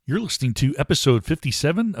You're listening to episode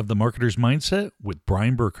 57 of The Marketer's Mindset with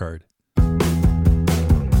Brian Burkhardt.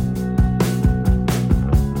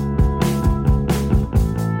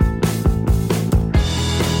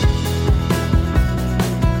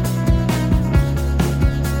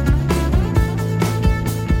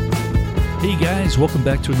 Hey guys, welcome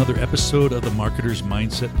back to another episode of the Marketer's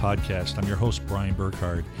Mindset podcast. I'm your host, Brian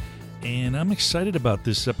Burkhardt, and I'm excited about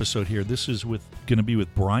this episode here. This is going to be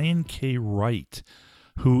with Brian K. Wright,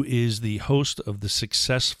 who is the host of the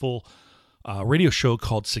successful radio show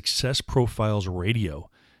called Success Profiles Radio,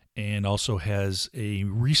 and also has a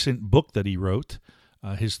recent book that he wrote,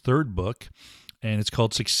 his third book, and it's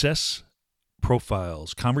called Success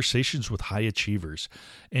Profiles, Conversations with High Achievers.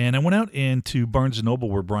 And I went out into Barnes &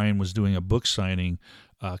 Noble where Brian was doing a book signing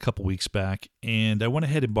a couple weeks back, and I went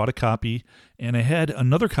ahead and bought a copy, and I had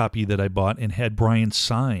another copy that I bought and had Brian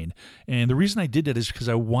sign. And the reason I did that is because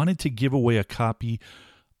I wanted to give away a copy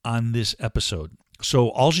on this episode. So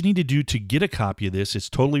all you need to do to get a copy of this, it's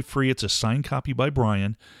totally free, it's a signed copy by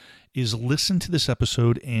Brian, is listen to this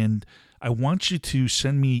episode, and I want you to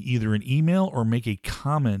send me either an email or make a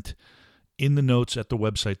comment in the notes at the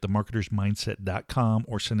website, themarketersmindset.com,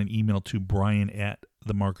 or send an email to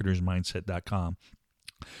brian@themarketersmindset.com.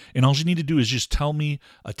 And all you need to do is just tell me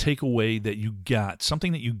a takeaway that you got,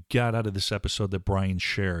 something that you got out of this episode that Brian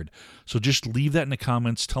shared. So just leave that in the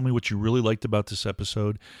comments. Tell me what you really liked about this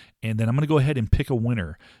episode. And then I'm going to go ahead and pick a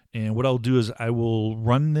winner. And what I'll do is I will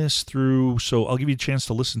run this through. So I'll give you a chance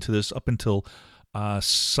to listen to this up until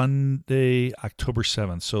Sunday, October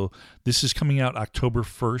 7th. So this is coming out October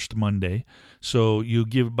 1st, Monday. So you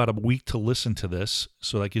give about a week to listen to this.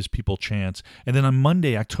 So that gives people a chance. And then on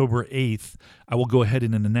Monday, October 8th, I will go ahead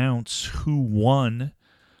and announce who won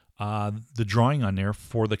the drawing on there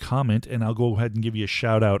for the comment. And I'll go ahead and give you a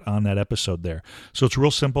shout out on that episode there. So it's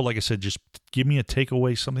real simple. Like I said, just give me a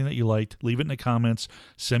takeaway, something that you liked, leave it in the comments,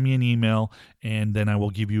 send me an email, and then I will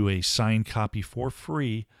give you a signed copy for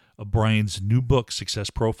free of Brian's new book, Success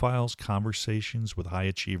Profiles, Conversations with High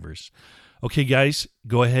Achievers. Okay, guys,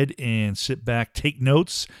 go ahead and sit back, take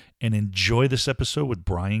notes, and enjoy this episode with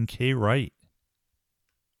Brian K. Wright.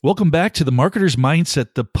 Welcome back to The Marketer's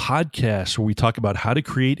Mindset, the podcast where we talk about how to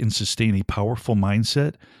create and sustain a powerful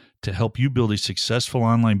mindset to help you build a successful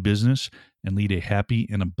online business and lead a happy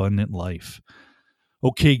and abundant life.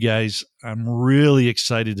 Okay, guys, I'm really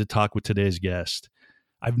excited to talk with today's guest.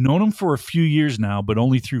 I've known him for a few years now, but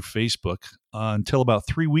only through Facebook until about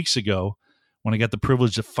 3 weeks ago when I got the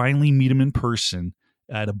privilege to finally meet him in person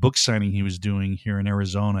at a book signing he was doing here in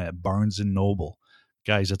Arizona at Barnes & Noble.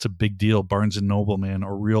 Guys, that's a big deal. Barnes & Noble, man,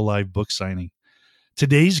 a real live book signing.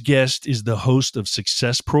 Today's guest is the host of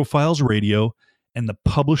Success Profiles Radio and the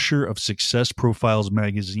publisher of Success Profiles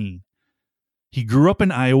magazine. He grew up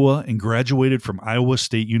in Iowa and graduated from Iowa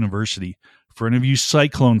State University. For any of you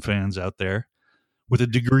Cyclone fans out there, with a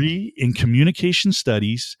degree in communication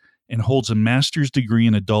studies, and holds a master's degree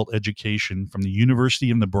in adult education from the University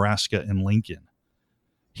of Nebraska in Lincoln.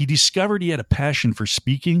 He discovered he had a passion for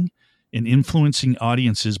speaking and influencing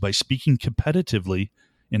audiences by speaking competitively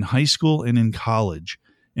in high school and in college,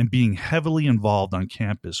 and being heavily involved on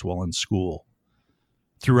campus while in school.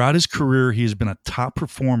 Throughout his career, he has been a top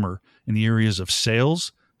performer in the areas of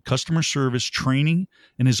sales, customer service, training,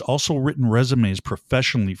 and has also written resumes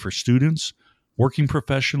professionally for students, working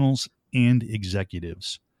professionals, and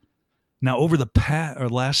executives. Now, over the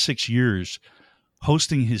last 6 years,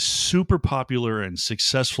 hosting his super popular and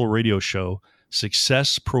successful radio show,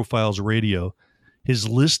 Success Profiles Radio, his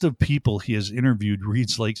list of people he has interviewed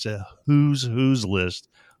reads like a who's list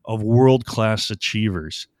of world-class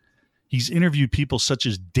achievers. He's interviewed people such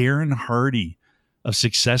as Darren Hardy of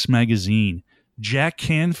Success Magazine, Jack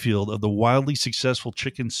Canfield of the wildly successful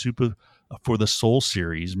Chicken Soup for the Soul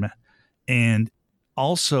series, and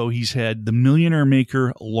also he's had the millionaire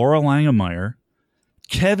maker Laura Langemeyer,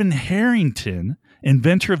 Kevin Harrington,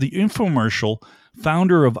 inventor of the infomercial,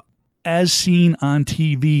 founder of As Seen on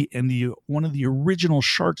TV, and one of the original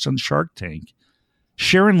sharks on Shark Tank,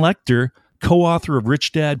 Sharon Lechter, co-author of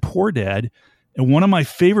Rich Dad, Poor Dad, and one of my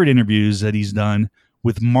favorite interviews that he's done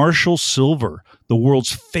with Marshall Silver, the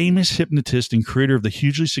world's famous hypnotist and creator of the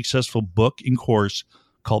hugely successful book and course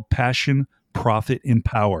called Passion, Profit, and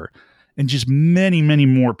Power. And just many, many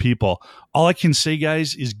more people. All I can say,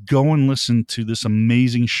 guys, is go and listen to this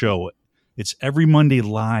amazing show. It's every Monday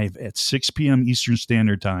live at 6 p.m. Eastern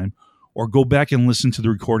Standard Time, or go back and listen to the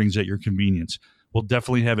recordings at your convenience. We'll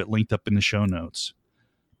definitely have it linked up in the show notes.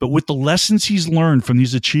 But with the lessons he's learned from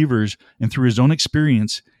these achievers and through his own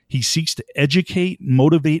experience, he seeks to educate,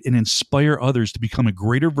 motivate, and inspire others to become a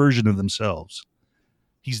greater version of themselves.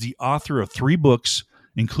 He's the author of 3 books,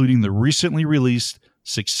 including the recently released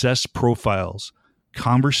Success Profiles,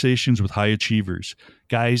 Conversations with High Achievers.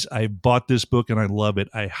 Guys, I bought this book and I love it.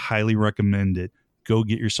 I highly recommend it. Go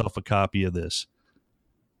get yourself a copy of this.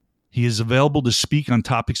 He is available to speak on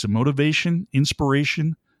topics of motivation,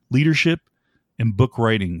 inspiration, leadership, and book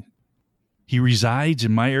writing. He resides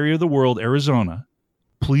in my area of the world, Arizona.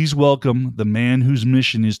 Please welcome the man whose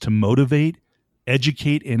mission is to motivate,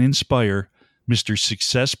 educate, and inspire, Mr.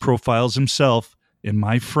 Success Profiles himself, and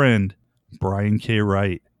my friend, Brian K.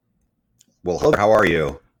 Wright. Well, hello, how are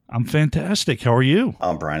you? I'm fantastic. How are you?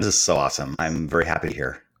 Brian, this is so awesome. I'm very happy to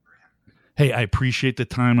hear. Hey, I appreciate the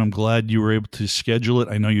time. I'm glad you were able to schedule it.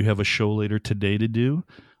 I know you have a show later today to do.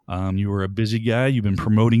 You were a busy guy. You've been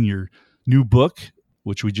promoting your new book,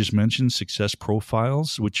 which we just mentioned, Success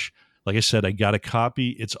Profiles, which, like I said, I got a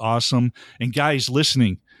copy. It's awesome. And guys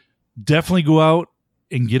listening, definitely go out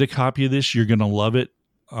and get a copy of this. You're going to love it.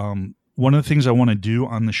 One of the things I want to do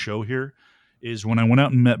on the show here is when I went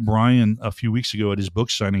out and met Brian a few weeks ago at his book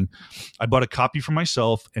signing, I bought a copy for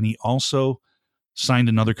myself, and he also signed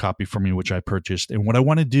another copy for me, which I purchased. And what I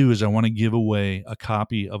want to do is I want to give away a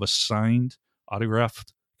copy of a signed,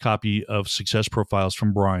 autographed copy of Success Profiles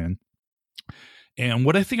from Brian. And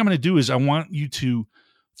what I think I'm going to do is I want you to,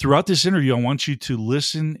 throughout this interview, I want you to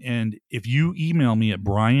listen. And if you email me at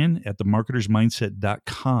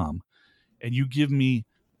brian@themarketersmindset.com and you give me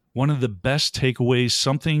one of the best takeaways,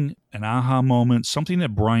 something, an aha moment, something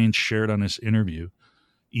that Brian shared on this interview,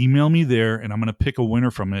 email me there and I'm going to pick a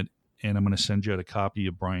winner from it. And I'm going to send you out a copy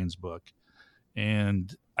of Brian's book.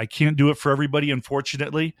 And I can't do it for everybody,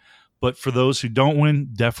 unfortunately. But for those who don't win,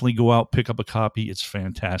 definitely go out, pick up a copy. It's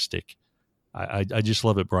fantastic. I just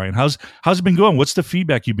love it, Brian. How's it been going? What's the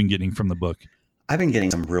feedback you've been getting from the book? I've been getting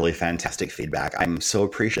some really fantastic feedback. I'm so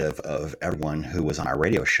appreciative of everyone who was on our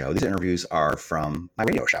radio show. These interviews are from my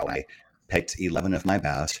radio show. I picked 11 of my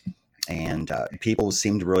best. And people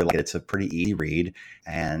seem to really like it. It's a pretty easy read.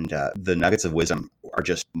 And the nuggets of wisdom are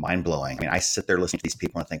just mind-blowing. I mean, I sit there listening to these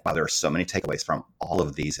people and think, wow, there are so many takeaways from all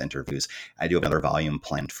of these interviews. I do have another volume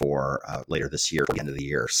planned for later this year, at the end of the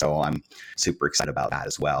year. So I'm super excited about that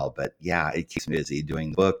as well. But yeah, it keeps me busy doing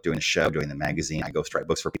the book, doing the show, doing the magazine. I ghostwrite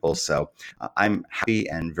books for people. So I'm happy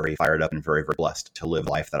and very fired up and very, very blessed to live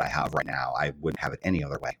the life that I have right now. I wouldn't have it any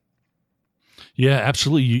other way. Yeah,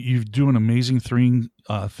 absolutely. You're doing amazing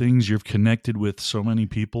things. You've connected with so many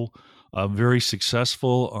people, very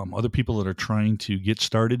successful, other people that are trying to get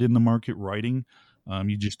started in the market writing.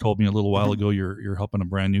 You just told me a little while ago you're helping a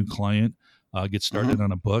brand new client get started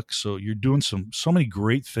on a book. So you're doing so many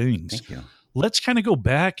great things. Thank you. Let's kind of go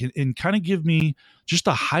back and kind of give me just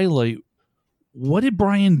a highlight. What did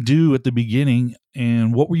Brian do at the beginning,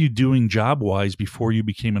 and what were you doing job-wise before you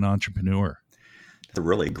became an entrepreneur? That's a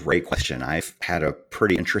really great question. I've had a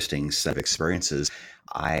pretty interesting set of experiences.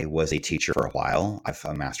 I was a teacher for a while. I've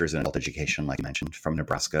a master's in adult education, like you mentioned, from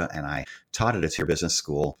Nebraska, and I taught at a tier business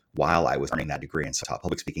school while I was earning that degree. And so I taught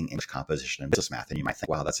public speaking, English composition, and business math. And you might think,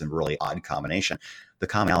 wow, that's a really odd combination. The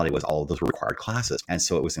commonality was all of those were required classes. And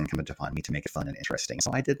so it was incumbent upon me to make it fun and interesting.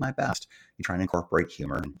 So I did my best. You try and incorporate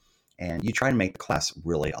humor, and you try and make the class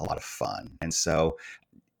really a lot of fun. And so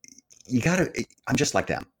I'm just like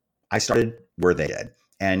them. I started where they did.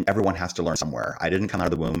 And everyone has to learn somewhere. I didn't come out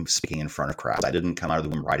of the womb speaking in front of crowds. I didn't come out of the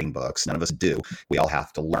womb writing books. None of us do. We all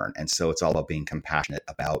have to learn. And so it's all about being compassionate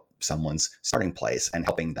about someone's starting place and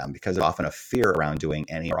helping them, because there's often a fear around doing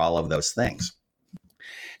any or all of those things.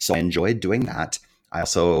 So I enjoyed doing that. I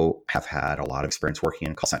also have had a lot of experience working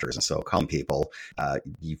in call centers. And so calling people,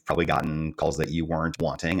 you've probably gotten calls that you weren't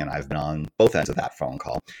wanting. And I've been on both ends of that phone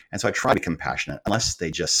call. And so I try to be compassionate unless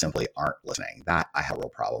they just simply aren't listening. That I have a real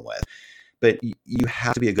problem with. But you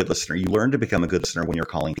have to be a good listener. You learn to become a good listener when you're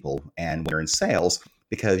calling people and when you're in sales,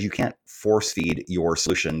 because you can't force feed your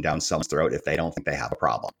solution down someone's throat if they don't think they have a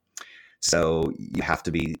problem. So you have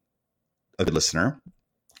to be a good listener,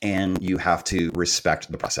 and you have to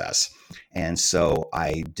respect the process. And so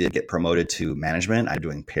I did get promoted to management. I'm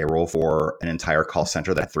doing payroll for an entire call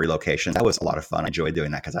center that had 3 locations. That was a lot of fun. I enjoyed doing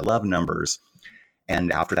that because I love numbers.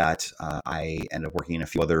 And after that, I ended up working in a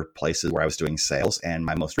few other places where I was doing sales. And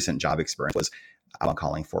my most recent job experience was outbound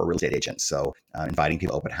calling for real estate agents. So inviting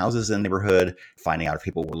people to open houses in the neighborhood, finding out if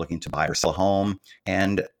people were looking to buy or sell a home.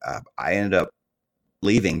 And I ended up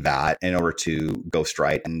leaving that in order to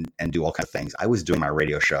ghostwrite and do all kinds of things. I was doing my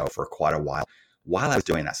radio show for quite a while I was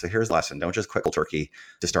doing that. So here's the lesson. Don't just quit cold turkey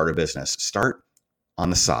to start a business. Start on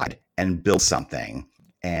the side and build something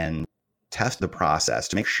and test the process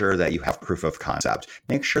to make sure that you have proof of concept.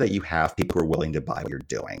 Make sure that you have people who are willing to buy what you're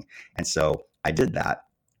doing. And so I did that.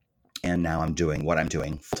 And now I'm doing what I'm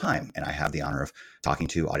doing full time. And I have the honor of talking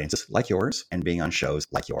to audiences like yours and being on shows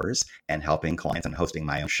like yours and helping clients and hosting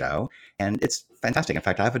my own show. And it's fantastic. In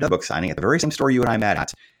fact, I have a book signing at the very same store you and I met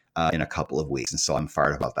at in a couple of weeks. And so I'm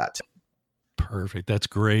fired about that too. Perfect. That's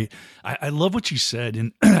great. I love what you said.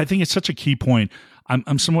 And I think it's such a key point.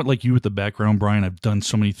 I'm somewhat like you with the background, Brian. I've done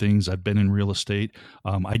so many things. I've been in real estate.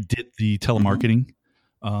 I did the telemarketing.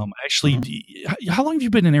 How long have you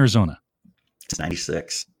been in Arizona? It's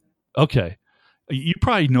 96. Okay. You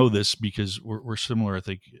probably know this because we're similar, I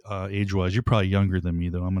think, age-wise. You're probably younger than me,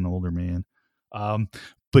 though. I'm an older man.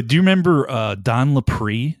 But do you remember Don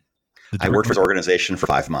Lapre? I worked for his organization for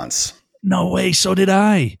 5 months. No way. So did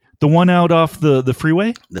I. The one out off the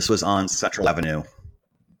freeway? This was on Central Avenue.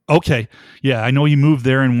 Okay. Yeah, I know you moved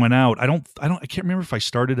there and went out. I can't remember if I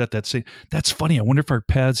started at that same. That's funny. I wonder if our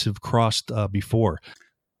paths have crossed before.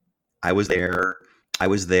 I was there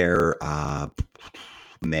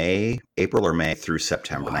April or May through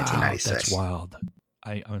September 1996. That's wild.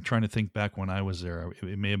 I'm trying to think back when I was there.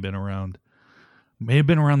 It may have been around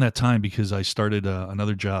that time because I started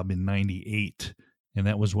another job in 98. And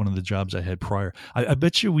that was one of the jobs I had prior. I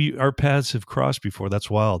bet you our paths have crossed before. That's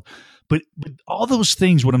wild. But all those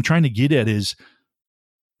things, what I'm trying to get at is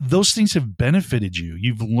those things have benefited you.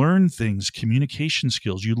 You've learned things, communication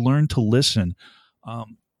skills. You learn to listen.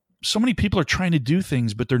 So many people are trying to do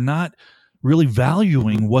things, but they're not really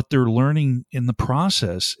valuing what they're learning in the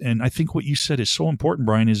process. And I think what you said is so important,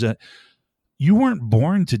 Brian, is that you weren't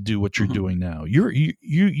born to do what you're doing now.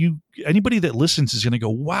 You anybody that listens is going to go,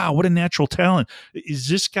 wow, what a natural talent. Is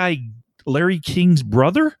this guy Larry King's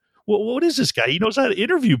brother? What is this guy? He knows how to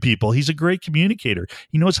interview people. He's a great communicator.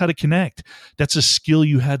 He knows how to connect. That's a skill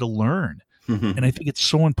you had to learn. And I think it's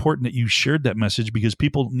so important that you shared that message because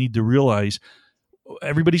people need to realize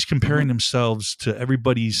everybody's comparing themselves to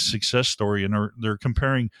everybody's success story, and they're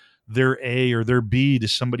comparing their A or their B to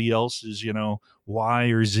somebody else's, Y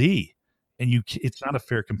or Z. And it's not a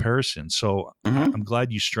fair comparison. So I'm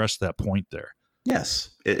glad you stressed that point there. Yes,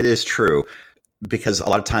 it is true. Because a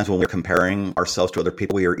lot of times when we're comparing ourselves to other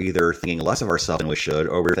people, we are either thinking less of ourselves than we should,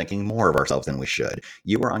 or we're thinking more of ourselves than we should.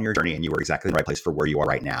 You were on your journey and you were exactly in the right place for where you are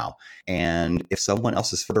right now. And if someone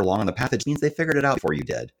else is further along on the path, it just means they figured it out before you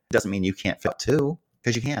did. It doesn't mean you can't fit too,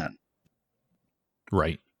 because you can.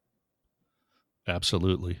 Right.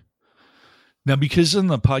 Absolutely. Now, because in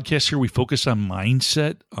the podcast here, we focus on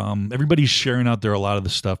mindset. Everybody's sharing out there a lot of the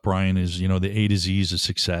stuff, Brian, is, the A to Z's of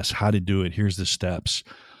success, how to do it. Here's the steps.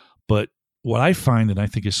 But what I find, and I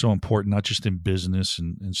think is so important, not just in business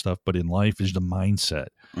and stuff, but in life, is the mindset.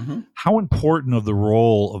 How important of the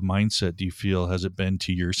role of mindset do you feel has it been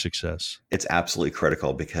to your success? It's absolutely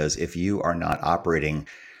critical, because if you are not operating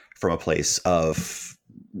from a place of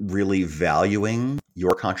really valuing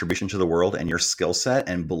your contribution to the world and your skill set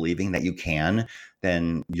and believing that you can,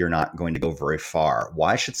 then you're not going to go very far.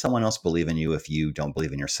 Why should someone else believe in you if you don't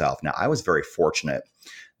believe in yourself? Now, I was very fortunate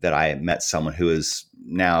that I met someone who is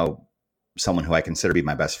now someone who I consider to be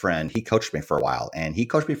my best friend. He coached me for a while, and he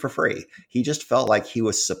coached me for free. He just felt like he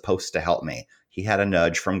was supposed to help me. He had a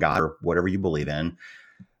nudge from God, or whatever you believe in,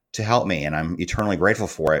 to help me, and I'm eternally grateful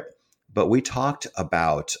for it. But we talked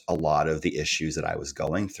about a lot of the issues that I was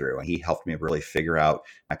going through, and he helped me really figure out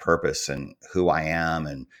my purpose and who I am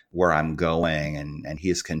and where I'm going. And he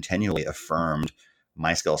has continually affirmed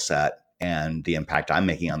my skill set and the impact I'm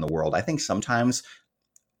making on the world. I think sometimes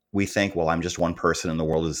we think, well, I'm just one person and the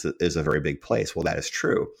world is a very big place. Well, that is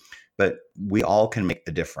true, but we all can make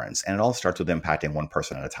a difference. And it all starts with impacting one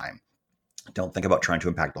person at a time. Don't think about trying to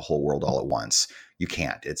impact the whole world all at once. You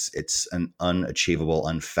can't. It's an unachievable,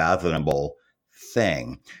 unfathomable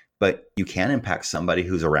thing. But you can impact somebody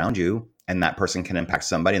who's around you, and that person can impact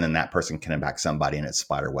somebody, and then that person can impact somebody, and it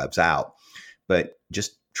spider webs out. But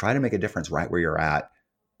just try to make a difference right where you're at,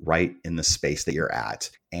 right in the space that you're at,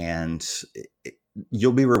 and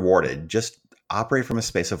you'll be rewarded. Just operate from a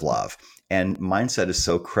space of love. And mindset is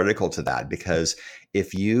so critical to that, because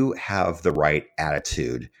if you have the right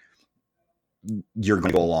attitude, you're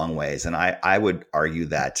going to go a long ways. And I would argue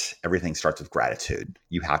that everything starts with gratitude.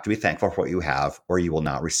 You have to be thankful for what you have, or you will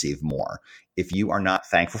not receive more. If you are not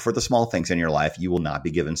thankful for the small things in your life, you will not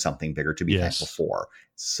be given something bigger to be thankful for.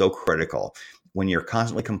 It's so critical. When you're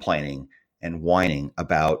constantly complaining and whining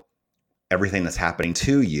about everything that's happening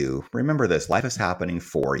to you, remember this: life is happening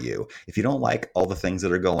for you. If you don't like all the things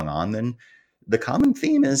that are going on, then the common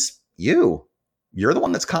theme is you. You're the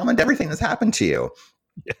one that's common to everything that's happened to you.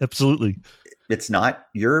 Yeah, absolutely. It's not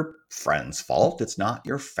your friend's fault. It's not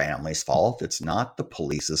your family's fault. It's not the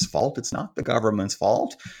police's fault. It's not the government's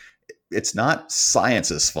fault. It's not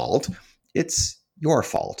science's fault. It's your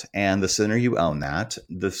fault. And the sooner you own that,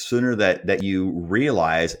 the sooner that you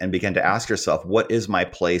realize and begin to ask yourself, what is my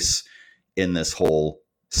place in this whole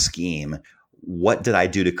scheme? What did I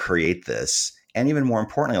do to create this? And even more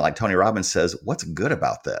importantly, like Tony Robbins says, what's good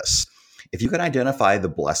about this? If you can identify the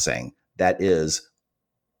blessing that is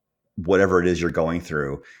whatever it is you're going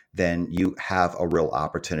through, then you have a real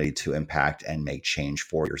opportunity to impact and make change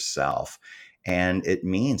for yourself. And it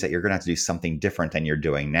means that you're going to have to do something different than you're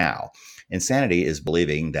doing now. Insanity is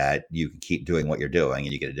believing that you can keep doing what you're doing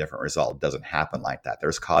and you get a different result. It doesn't happen like that.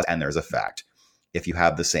 There's cause and there's effect. If you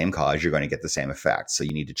have the same cause, you're going to get the same effect. So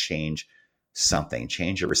you need to change something,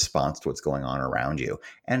 change your response to what's going on around you.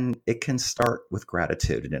 And it can start with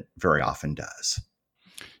gratitude, and it very often does.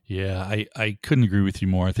 Yeah, I couldn't agree with you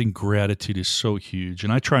more. I think gratitude is so huge.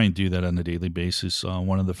 And I try and do that on a daily basis.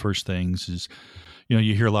 One of the first things is,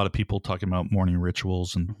 you hear a lot of people talking about morning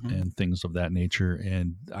rituals and things of that nature.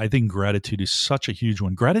 And I think gratitude is such a huge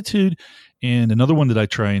one. Gratitude, and another one that I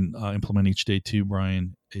try and implement each day too,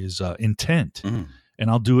 Brian, is intent. And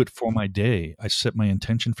I'll do it for my day. I set my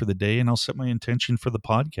intention for the day, and I'll set my intention for the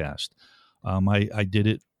podcast. I did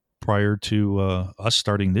it prior to us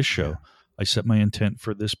starting this show. I set my intent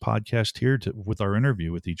for this podcast here with our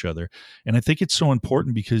interview with each other. And I think it's so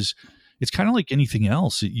important because it's kind of like anything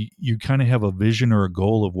else. You kind of have a vision or a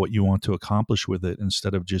goal of what you want to accomplish with it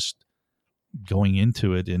instead of just going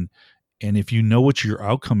into it. And if you know what your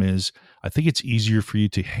outcome is, I think it's easier for you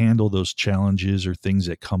to handle those challenges or things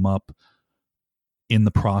that come up in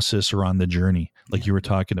the process or on the journey. Like you were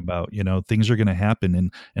talking about, things are going to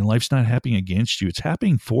happen and life's not happening against you. It's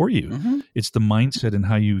happening for you. It's the mindset and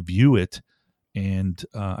how you view it. And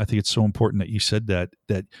I think it's so important that you said that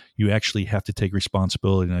you actually have to take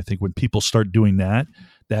responsibility. And I think when people start doing that,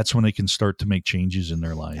 that's when they can start to make changes in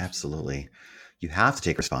their life. Absolutely. You have to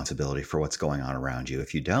take responsibility for what's going on around you.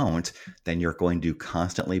 If you don't, then you're going to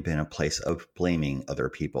constantly be in a place of blaming other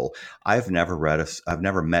people. I've never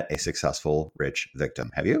met a successful rich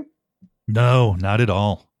victim. Have you? No, not at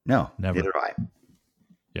all. No, never. Neither have I.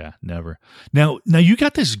 Yeah, never. Now you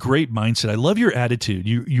got this great mindset. I love your attitude.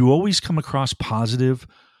 You always come across positive.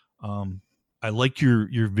 I like your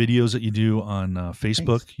videos that you do on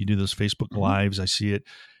Facebook. Thanks. You do those Facebook Lives. I see it.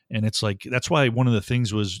 And it's like, that's why one of the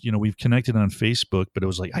things was, we've connected on Facebook, but it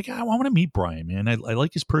was like, I want to meet Brian, man. I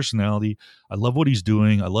like his personality. I love what he's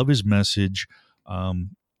doing. I love his message.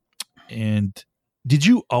 And did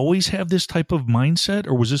you always have this type of mindset,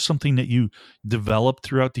 or was this something that you developed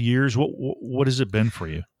throughout the years? What has it been for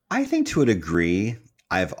you? I think to a degree,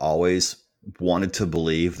 I've always wanted to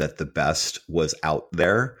believe that the best was out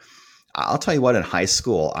there. I'll tell you what, in high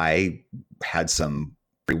school, I had some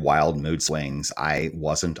pretty wild mood swings. I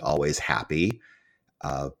wasn't always happy.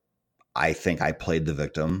 I think I played the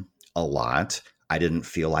victim a lot. I didn't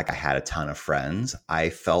feel like I had a ton of friends.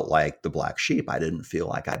 I felt like the black sheep. I didn't feel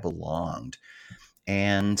like I belonged.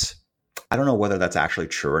 And I don't know whether that's actually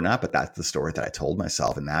true or not, but that's the story that I told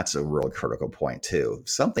myself. And that's a really critical point too.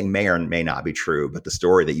 Something may or may not be true, but the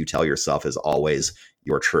story that you tell yourself is always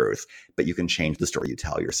your truth. But you can change the story you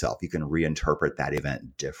tell yourself. You can reinterpret that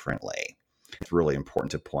event differently. It's really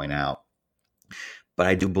important to point out. But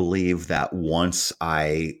I do believe that once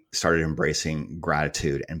I started embracing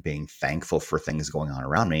gratitude and being thankful for things going on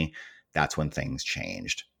around me, that's when things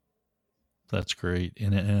changed. That's great.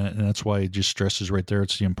 And that's why it just stresses right there.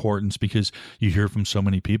 It's the importance, because you hear from so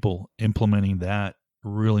many people implementing that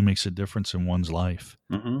really makes a difference in one's life.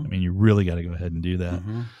 I mean, you really got to go ahead and do that.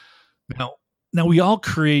 Now we all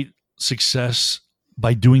create success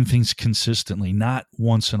by doing things consistently, not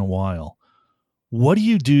once in a while. What do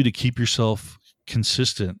you do to keep yourself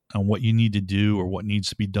consistent on what you need to do or what needs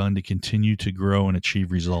to be done to continue to grow and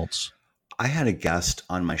achieve results? I had a guest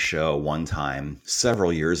on my show one time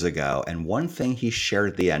several years ago, and one thing he shared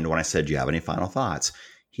at the end when I said, "Do you have any final thoughts?"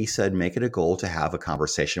 He said, "Make it a goal to have a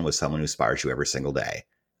conversation with someone who inspires you every single day."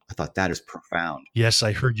 I thought that is profound. Yes,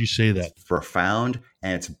 I heard you say that. It's profound,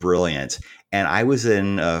 and it's brilliant. And I was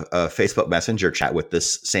in a Facebook Messenger chat with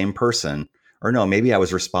this same person, or no, maybe I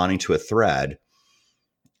was responding to a thread.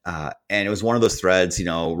 And it was one of those threads,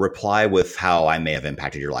 reply with how I may have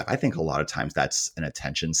impacted your life. I think a lot of times that's an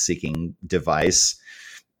attention-seeking device.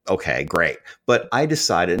 Okay, great. But I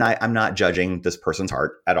decided, and I'm not judging this person's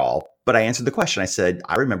heart at all, but I answered the question. I said,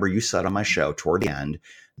 I remember you said on my show toward the end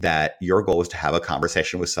that your goal was to have a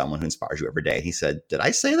conversation with someone who inspires you every day. And he said, did I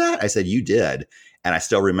say that? I said, you did. And I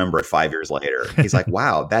still remember it 5 years later. He's like,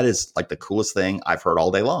 wow, that is like the coolest thing I've heard all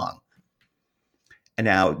day long. And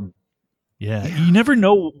now... Yeah, you never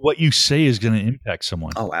know what you say is going to impact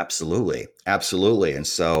someone. Oh, absolutely. Absolutely. And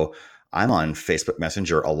so I'm on Facebook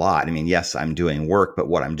Messenger a lot. I mean, yes, I'm doing work, but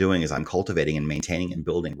what I'm doing is I'm cultivating and maintaining and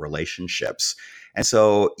building relationships. And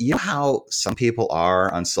so, you know how some people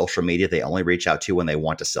are on social media, they only reach out to you when they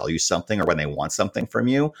want to sell you something or when they want something from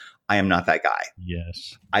you. I am not that guy.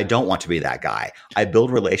 Yes. I don't want to be that guy. I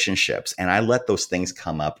build relationships and I let those things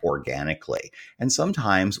come up organically. And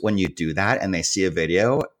sometimes when you do that and they see a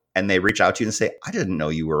video and they reach out to you and say, I didn't know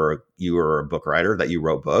you were a book writer, that you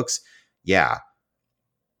wrote books. Yeah.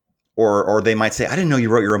 Or they might say, I didn't know you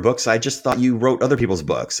wrote your own books. I just thought you wrote other people's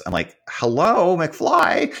books. I'm like, hello,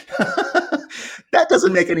 McFly. That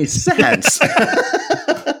doesn't make any sense.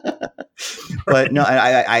 But no,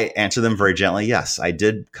 I answer them very gently. Yes, I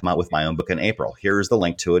did come out with my own book in April. Here's the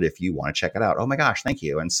link to it if you want to check it out. Oh my gosh, thank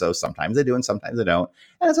you. And so sometimes they do and sometimes they don't.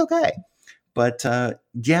 And it's okay. But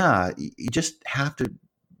yeah, you just have to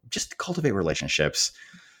just cultivate relationships,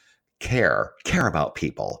 care about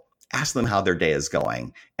people. Ask them how their day is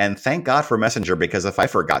going. And thank God for Messenger, because if I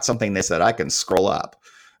forgot something they said, I can scroll up.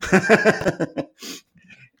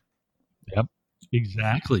 Yep.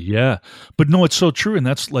 Exactly. Yeah. But no, it's so true. And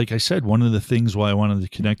that's, like I said, one of the things why I wanted to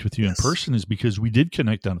connect with you in person is because we did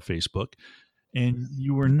connect on Facebook and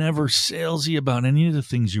you were never salesy about any of the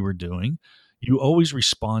things you were doing. You always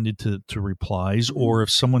responded to replies, or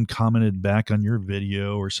if someone commented back on your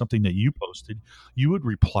video or something that you posted, you would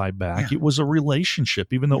reply back. Yeah. It was a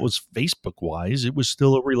relationship, even though it was Facebook wise, it was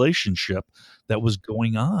still a relationship that was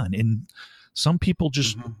going on. And some people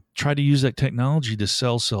just try to use that technology to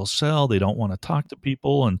sell. They don't want to talk to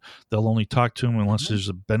people and they'll only talk to them unless there's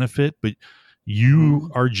a benefit. But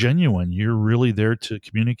you are genuine. You're really there to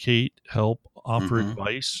communicate, help, offer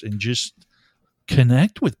advice, and just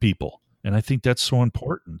connect with people. And I think that's so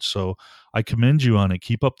important. So I commend you on it.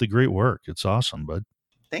 Keep up the great work. It's awesome, bud.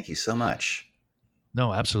 Thank you so much.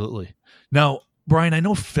 No, absolutely. Now, Brian, I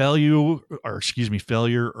know failure,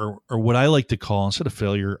 or what I like to call, instead of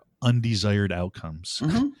failure, undesired outcomes.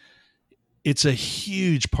 It's a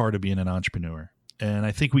huge part of being an entrepreneur. And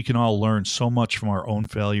I think we can all learn so much from our own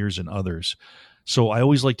failures and others. So I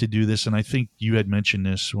always like to do this. And I think you had mentioned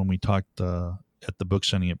this when we talked at the book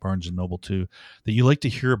signing at Barnes and Noble too, that you like to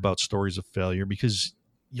hear about stories of failure because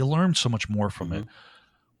you learn so much more from it.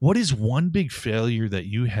 What is one big failure that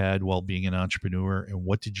you had while being an entrepreneur, and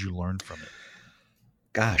what did you learn from it?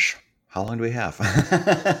 Gosh, how long do we have?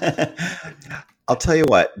 I'll tell you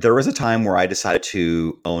what, there was a time where I decided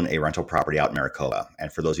to own a rental property out in Maricopa.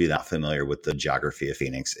 And for those of you not familiar with the geography of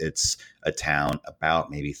Phoenix, it's a town about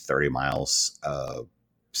maybe 30 miles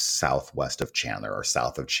southwest of Chandler or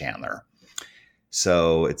south of Chandler.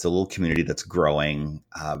 So it's a little community that's growing.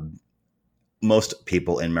 Most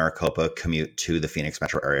people in Maricopa commute to the Phoenix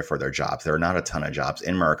metro area for their jobs. There are not a ton of jobs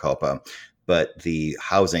in Maricopa, but the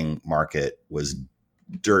housing market was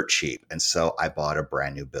dirt cheap. And so I bought a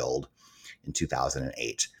brand new build in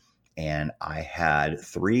 2008. And I had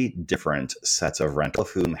 3 different sets of rental, of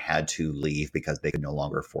whom had to leave because they could no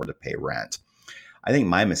longer afford to pay rent. I think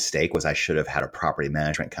my mistake was I should have had a property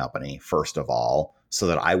management company, first of all, so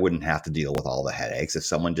that I wouldn't have to deal with all the headaches. If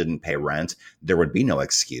someone didn't pay rent, there would be no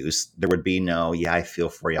excuse. There would be no, yeah, I feel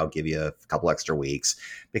for you, I'll give you a couple extra weeks.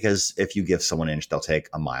 Because if you give someone an inch, they'll take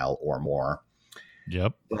a mile or more.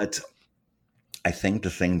 Yep. But I think the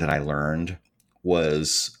thing that I learned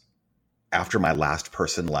was after my last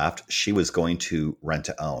person left, she was going to rent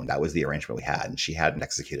to own. That was the arrangement we had. And she hadn't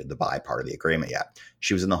executed the buy part of the agreement yet.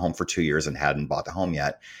 She was in the home for 2 years and hadn't bought the home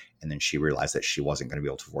yet. And then she realized that she wasn't going to be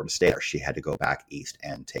able to afford to stay there. She had to go back east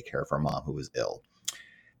and take care of her mom, who was ill.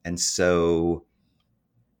 And so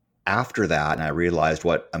after that, and I realized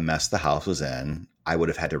what a mess the house was in, I would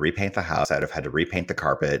have had to repaint the house. I'd have had to repaint the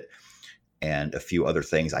carpet and a few other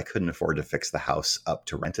things. I couldn't afford to fix the house up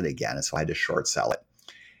to rent it again. And so I had to short sell it.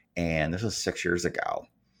 And this was 6 years ago.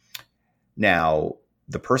 Now,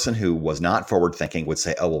 the person who was not forward thinking would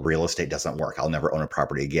say, oh, well, real estate doesn't work. I'll never own a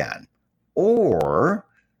property again. Or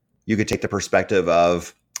you could take the perspective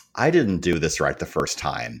of, I didn't do this right the first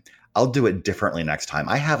time. I'll do it differently next time.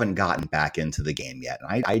 I haven't gotten back into the game yet.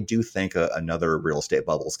 And I do think another real estate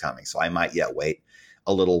bubble is coming. So I might yet wait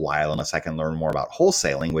a little while unless I can learn more about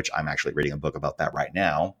wholesaling, which I'm actually reading a book about that right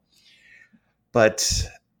now. But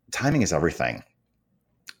timing is everything.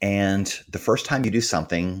 And the first time you do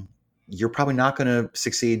something, you're probably not going to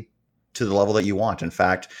succeed to the level that you want. In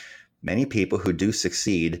fact, many people who do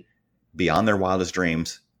succeed beyond their wildest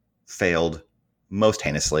dreams failed most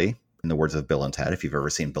heinously, in the words of Bill and Ted, if you've ever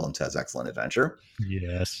seen Bill and Ted's Excellent Adventure.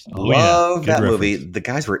 Yes. Love that movie. The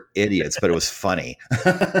guys were idiots, but it was funny.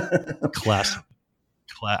 Classic.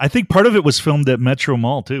 I think part of it was filmed at Metro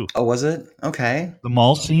Mall, too. Oh, was it? Okay. The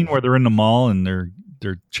mall scene where they're in the mall and they're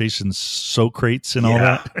they're chasing crates and all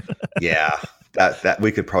Yeah. that. Yeah. That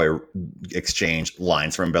we could probably exchange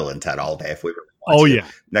lines from Bill and Ted all day if we really want Oh to. yeah,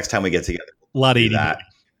 Next time we get together, a lot of do 80 that. movies,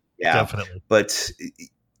 Yeah. definitely. But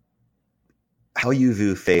how you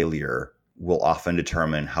view failure will often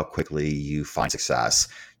determine how quickly you find success.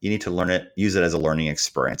 You need to learn it, use it as a learning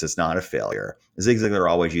experience. It's not a failure. Zig Ziglar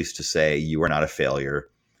always used to say, "You are not a failure."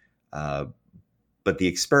 But the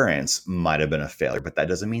experience might have been a failure, but that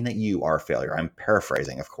doesn't mean that you are a failure. I'm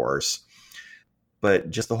paraphrasing, of course.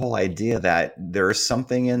 But just the whole idea that there is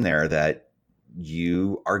something in there that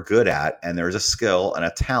you are good at, and there's a skill and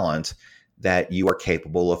a talent that you are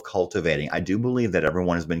capable of cultivating. I do believe that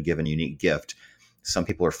everyone has been given a unique gift. Some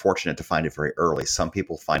people are fortunate to find it very early. Some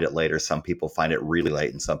people find it later. Some people find it really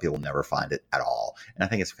late, and some people never find it at all. And I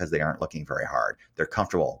think it's because they aren't looking very hard. They're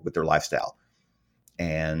comfortable with their lifestyle.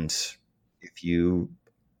 And if you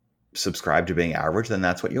subscribe to being average, then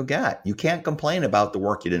that's what you'll get. You can't complain about the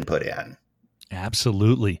work you didn't put in.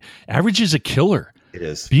 Absolutely. Average is a killer. It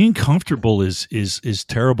is. Being comfortable is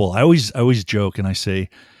terrible. I always joke and I say,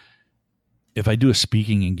 if I do a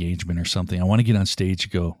speaking engagement or something, I want to get on stage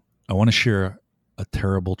and go, I want to share a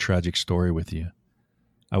terrible, tragic story with you.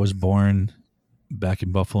 I was born back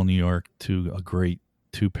in Buffalo, New York, to a great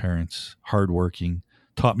two parents, hardworking,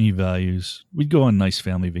 taught me values. We'd go on nice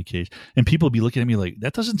family vacation, and people would be looking at me like,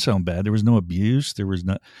 that doesn't sound bad. There was no abuse. There was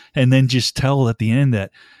not, and then just tell at the end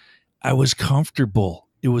that I was comfortable.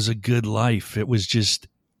 It was a good life. It was just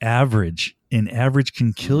average, and average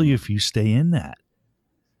can kill you if you stay in that.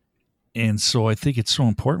 And so I think it's so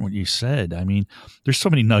important what you said. I mean, there's so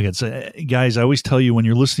many nuggets. Guys, I always tell you when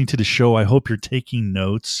you're listening to the show, I hope you're taking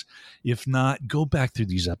notes. If not, go back through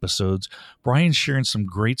these episodes. Brian's sharing some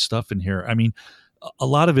great stuff in here. I mean, a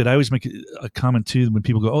lot of it, I always make a comment too when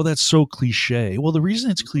people go, oh, that's so cliche. Well, the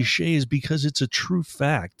reason it's cliche is because it's a true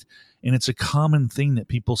fact and it's a common thing that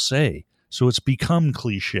people say. So it's become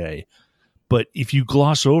cliche. But if you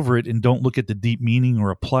gloss over it and don't look at the deep meaning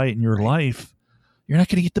or apply it in your life, you're not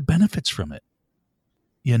going to get the benefits from it,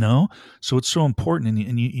 you know? So it's so important.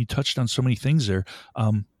 And you touched on so many things there.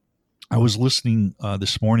 I was listening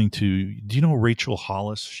this morning to, do you know Rachel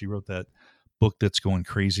Hollis? She wrote that book that's going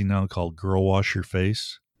crazy now called Girl Wash Your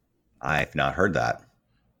Face. I've not heard that.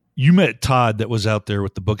 You met Todd that was out there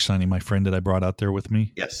with the book signing, my friend that I brought out there with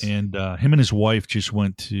me. Yes. And him and his wife just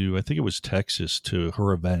went to, I think it was Texas, to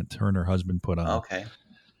her event, her and her husband put on. Okay.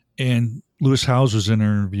 And Lewis Howes was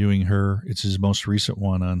interviewing her. It's his most recent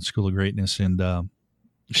one on School of Greatness. And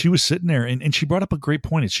she was sitting there and she brought up a great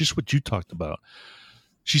point. It's just what you talked about.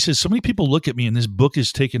 She says, so many people look at me and this book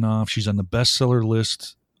is taken off. She's on the bestseller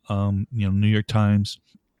list, New York Times.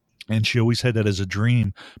 And she always had that as a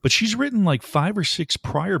dream. But she's written like 5 or 6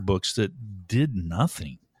 prior books that did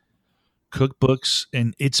nothing. Cookbooks,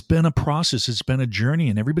 and it's been a process. It's been a journey,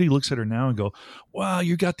 and everybody looks at her now and go, wow,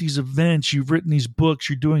 you got these events, you've written these books,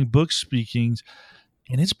 you're doing book speakings,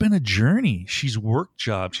 and it's been a journey. She's worked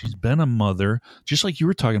jobs. She's been a mother, just like you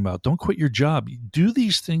were talking about. Don't quit your job. Do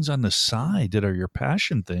these things on the side that are your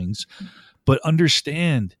passion things, but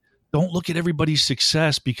understand, don't look at everybody's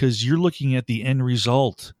success because you're looking at the end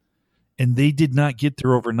result, and they did not get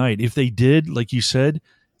there overnight. If they did, like you said,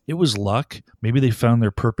 it was luck. Maybe they found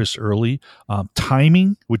their purpose early.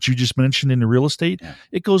 Timing, which you just mentioned in the real estate,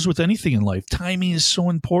 It goes with anything in life. Timing is so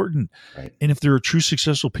important. Right. And if there are true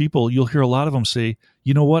successful people, you'll hear a lot of them say,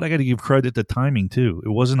 you know what, I got to give credit to timing too. It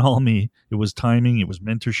wasn't all me. It was timing. It was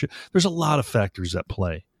mentorship. There's a lot of factors at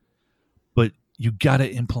play. But you got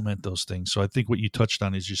to implement those things. So I think what you touched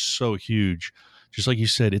on is just so huge. Just like you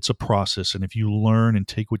said, it's a process. And if you learn and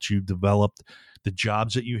take what you've developed, the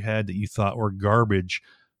jobs that you had that you thought were garbage,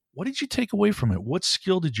 what did you take away from it? What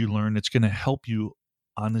skill did you learn that's going to help you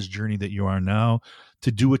on this journey that you are now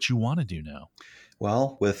to do what you want to do now?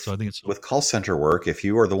 Well, with I think it's with call center work, if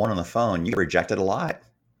you are the one on the phone, you get rejected a lot.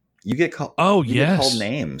 You get called. You get called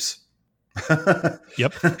names.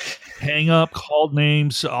 Yep. Hang up, called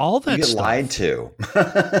names, all that you get stuff. lied to.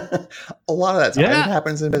 A lot of that time it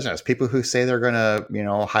happens in business. People who say they're going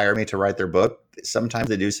to, hire me to write their book. Sometimes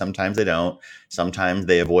they do, sometimes they don't. Sometimes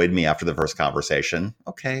they avoid me after the first conversation.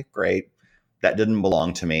 Okay, great. That didn't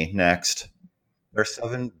belong to me. Next. There's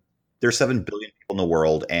 7 billion people in the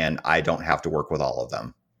world, and I don't have to work with all of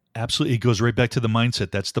them. Absolutely. It goes right back to the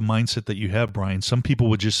mindset. That's the mindset that you have, Brian. Some people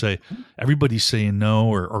would just say, everybody's saying no,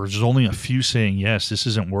 or there's only a few saying yes. This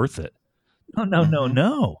isn't worth it.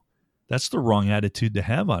 No. That's the wrong attitude to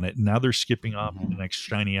have on it. And now they're skipping off to the next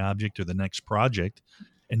shiny object or the next project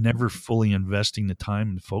and never fully investing the time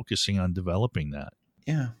and focusing on developing that.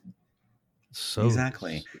 Yeah. So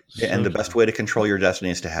exactly. And the best way to control your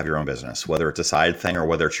destiny is to have your own business, whether it's a side thing or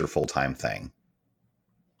whether it's your full-time thing.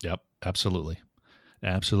 Yep. Absolutely.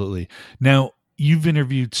 Absolutely. Now, you've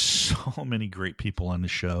interviewed so many great people on the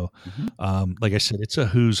show. Mhm. Like I said, it's a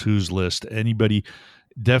who's list. Anybody,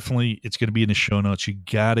 definitely, it's going to be in the show notes. You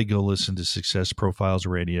got to go listen to Success Profiles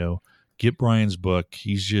Radio. Get Brian's book.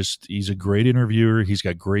 He's a great interviewer. He's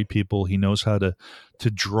got great people. He knows how to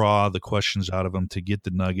draw the questions out of them to get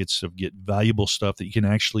the nuggets of get valuable stuff that you can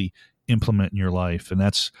actually implement in your life. And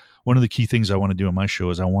that's one of the key things I want to do on my show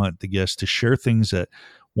is I want the guests to share things that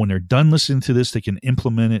when they're done listening to this, they can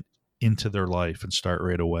implement it into their life and start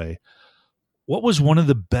right away. What was one of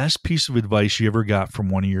the best piece of advice you ever got from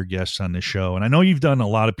one of your guests on the show? And I know you've done a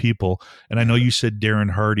lot of people, and I know you said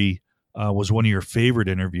Darren Hardy was one of your favorite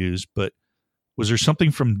interviews, but was there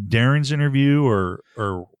something from Darren's interview or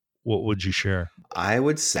what would you share? I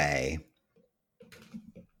would say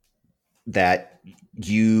that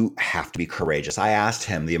you have to be courageous. I asked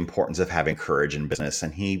him the importance of having courage in business,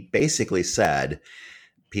 and he basically said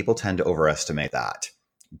people tend to overestimate that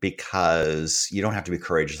because you don't have to be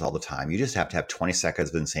courageous all the time. You just have to have 20 seconds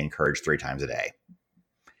of insane courage 3 times a day.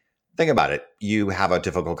 Think about it. You have a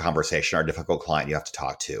difficult conversation or a difficult client you have to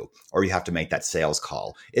talk to, or you have to make that sales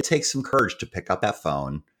call. It takes some courage to pick up that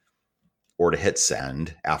phone or to hit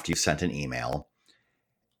send after you've sent an email.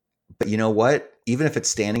 But you know what? Even if it's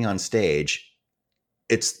standing on stage,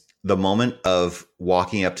 it's the moment of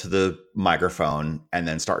walking up to the microphone and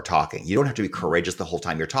then start talking. You don't have to be courageous the whole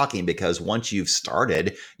time you're talking because once you've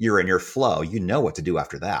started, you're in your flow. You know what to do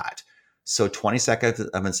after that. So 20 seconds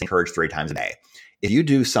of insane courage 3 times a day. If you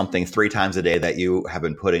do something 3 times a day that you have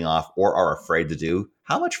been putting off or are afraid to do,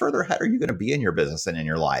 how much further ahead are you going to be in your business and in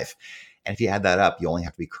your life? And if you add that up, you only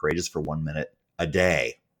have to be courageous for 1 minute a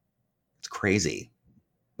day. It's crazy,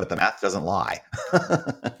 but the math doesn't lie.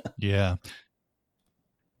 Yeah.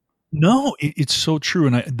 No, it's so true.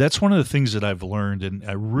 And that's one of the things that I've learned. And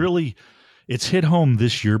it's hit home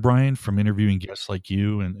this year, Brian, from interviewing guests like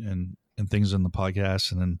you and things on the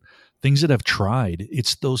podcast and then things that I've tried.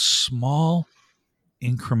 It's those small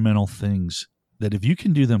incremental things that if you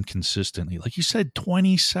can do them consistently, like you said,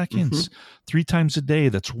 20 seconds, 3 times a day,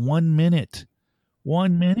 that's 1 minute.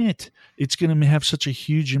 1 minute. It's going to have such a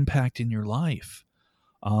huge impact in your life.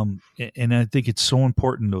 And I think it's so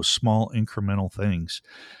important, those small incremental things.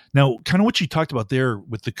 Now, kind of what you talked about there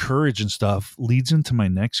with the courage and stuff leads into my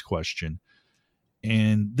next question.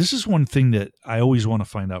 And this is one thing that I always want to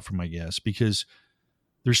find out from my guests because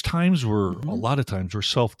there's times where, a lot of times where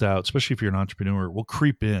self-doubt, especially if you're an entrepreneur, will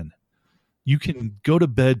creep in. You can go to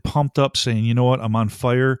bed pumped up saying, you know what, I'm on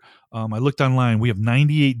fire. I looked online. We have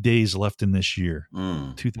 98 days left in this year,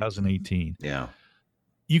 2018. Yeah.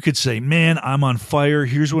 You could say, man, I'm on fire.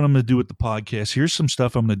 Here's what I'm going to do with the podcast. Here's some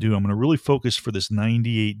stuff I'm going to do. I'm going to really focus for this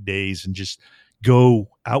 98 days and just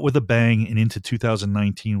go out with a bang and into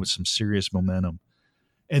 2019 with some serious momentum.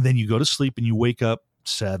 And then you go to sleep and you wake up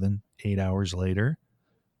 7, 8 hours later,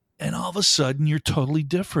 and all of a sudden you're totally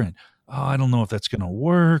different. Oh, I don't know if that's going to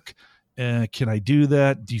work. Can I do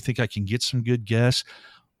that? Do you think I can get some good guests?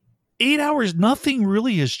 8 hours, nothing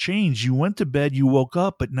really has changed. You went to bed, you woke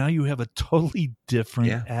up, but now you have a totally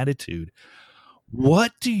different attitude.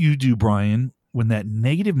 What do you do, Brian, when that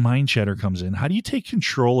negative mind chatter comes in? How do you take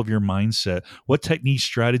control of your mindset? What techniques,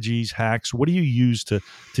 strategies, hacks, what do you use to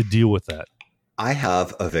deal with that? I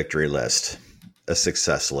have a victory list, a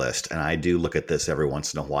success list, and I do look at this every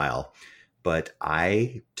once in a while. But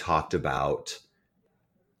I talked about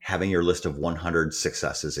having your list of 100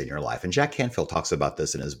 successes in your life. And Jack Canfield talks about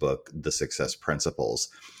this in his book, The Success Principles.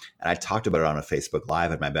 And I talked about it on a Facebook Live,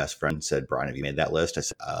 and my best friend said, Brian, have you made that list? I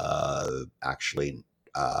said, actually,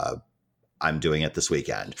 I'm doing it this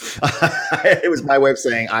weekend. It was my way of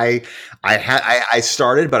saying I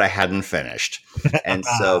started, but I hadn't finished. And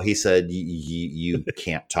so he said, you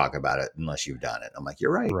can't talk about it unless you've done it. I'm like,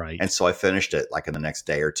 you're right. Right. And so I finished it like in the next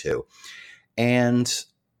day or two. And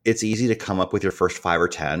it's easy to come up with your first 5 or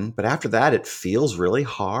 10, but after that, it feels really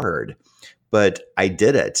hard. But I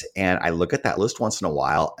did it. And I look at that list once in a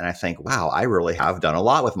while and I think, wow, I really have done a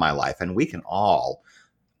lot with my life. And we can all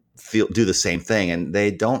do the same thing. And they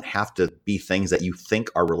don't have to be things that you think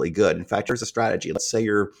are really good. In fact, here's a strategy. Let's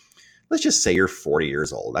just say you're 40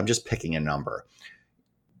 years old. I'm just picking a number.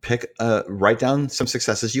 Write down some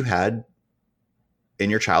successes you had in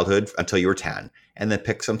your childhood until you were 10, and then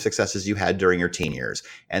pick some successes you had during your teen years,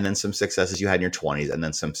 and then some successes you had in your 20s, and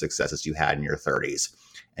then some successes you had in your 30s,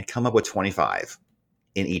 and come up with 25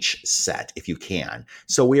 in each set if you can.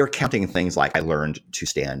 So we are counting things like I learned to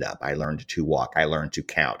stand up, I learned to walk, I learned to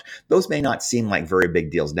count. Those may not seem like very big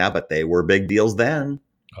deals now, but they were big deals then.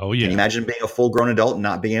 Oh, yeah. Can you imagine being a full-grown adult and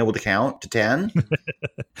not being able to count to 10?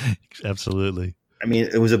 Absolutely. I mean,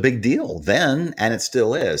 it was a big deal then, and it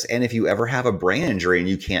still is. And if you ever have a brain injury and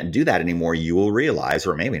you can't do that anymore, you will realize,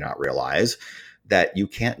 or maybe not realize, that you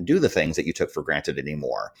can't do the things that you took for granted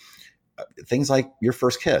anymore. Things like your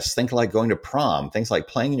first kiss, things like going to prom, things like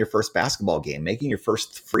playing in your first basketball game, making your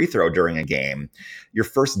first free throw during a game, your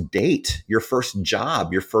first date, your first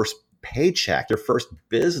job, your first paycheck, your first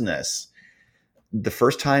business. The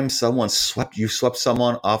first time you swept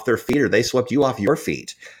someone off their feet or they swept you off your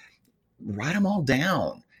feet. Write them all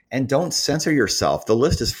down and don't censor yourself. The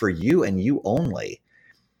list is for you and you only.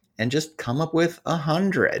 And just come up with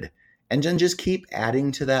 100 and then just keep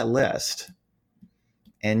adding to that list.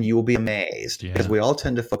 And you will be amazed because we all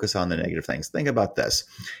tend to focus on the negative things. Think about this.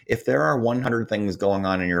 If there are 100 things going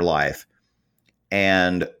on in your life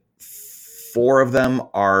and 4 of them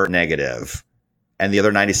are negative and the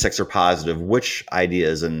other 96 are positive, which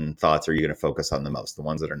ideas and thoughts are you going to focus on the most? The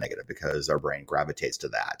ones that are negative, because our brain gravitates to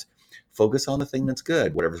that. Focus on the thing that's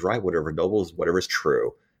good, whatever's right, whatever noble is, whatever's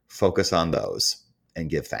true. Focus on those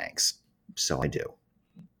and give thanks. So I do.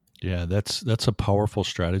 Yeah, that's a powerful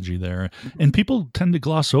strategy there. And people tend to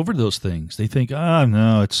gloss over those things. They think,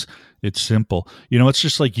 no, it's simple. It's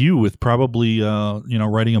just like you with probably,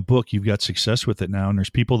 writing a book. You've got success with it now. And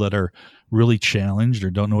there's people that are really challenged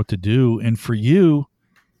or don't know what to do. And for you,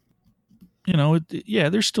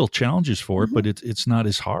 there's still challenges for it, but it's not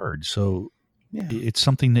as hard. So it's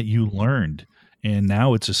something that you learned. And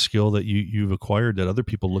now it's a skill that you've acquired that other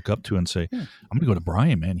people look up to and say, I'm going to go to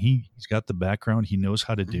Brian, man. He's got the background. He knows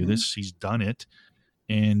how to do this. He's done it.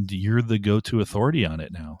 And you're the go-to authority on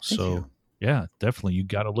it now. Yeah, definitely. You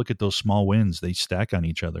got to look at those small wins. They stack on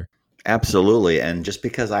each other. Absolutely. And just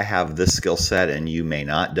because I have this skill set and you may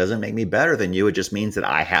not, doesn't make me better than you. It just means that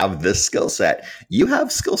I have this skill set. You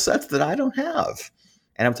have skill sets that I don't have.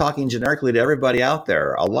 And I'm talking generically to everybody out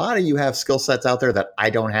there. A lot of you have skill sets out there that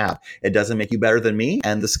I don't have. It doesn't make you better than me.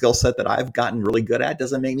 And the skill set that I've gotten really good at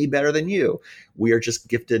doesn't make me better than you. We are just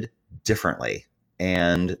gifted differently.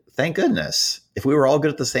 And thank goodness. If we were all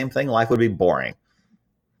good at the same thing, life would be boring.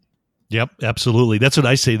 Yep, absolutely. That's what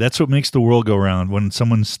I say. That's what makes the world go round, when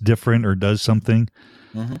someone's different or does something.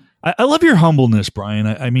 Mm-hmm. I love your humbleness, Brian.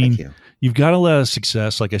 I mean, you've got a lot of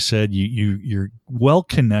success. Like I said, you're well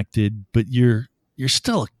connected, but you're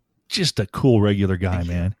still just a cool, regular guy,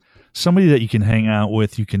 man. Somebody that you can hang out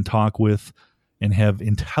with, you can talk with, and have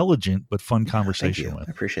intelligent but fun conversation with.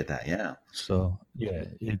 I appreciate that. Yeah. So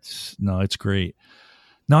it's great.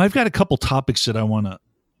 Now I've got a couple topics that I want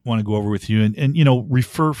to go over with you, and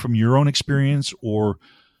refer from your own experience or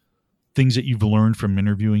things that you've learned from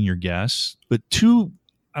interviewing your guests. But two,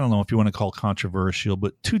 I don't know if you want to call controversial,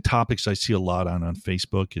 but 2 topics I see a lot on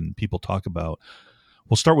Facebook and people talk about.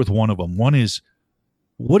 We'll start with one of them. One is,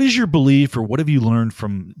 what is your belief, or what have you learned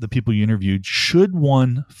from the people you interviewed? Should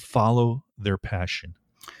one follow their passion?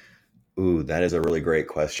 Ooh, that is a really great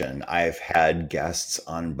question. I've had guests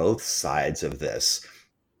on both sides of this.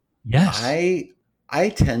 Yes. I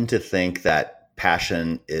tend to think that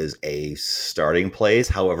passion is a starting place.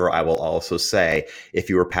 However, I will also say, if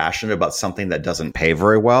you are passionate about something that doesn't pay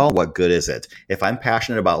very well, what good is it? If I'm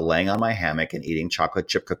passionate about laying on my hammock and eating chocolate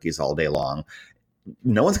chip cookies all day long,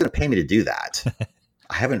 no one's going to pay me to do that.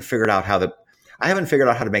 I haven't figured out how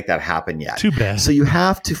to make that happen yet. Too bad. So you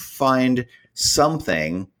have to find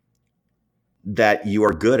something that you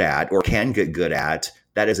are good at or can get good at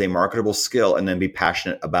that is a marketable skill, and then be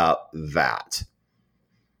passionate about that.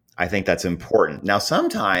 I think that's important. Now,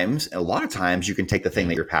 a lot of times you can take the thing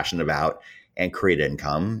that you're passionate about and create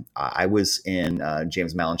income. I was in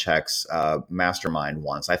James Malinchek's mastermind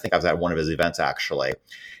once. I think I was at one of his events, actually.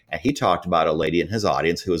 And he talked about a lady in his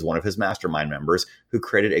audience who was one of his mastermind members who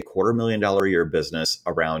created a $250,000 a year business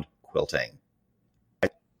around quilting.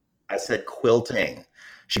 I said quilting.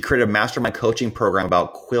 She created a mastermind coaching program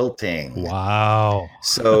about quilting. Wow.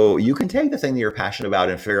 So you can take the thing that you're passionate about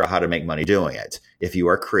and figure out how to make money doing it. If you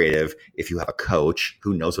are creative, if you have a coach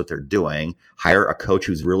who knows what they're doing, hire a coach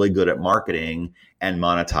who's really good at marketing and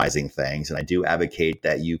monetizing things. And I do advocate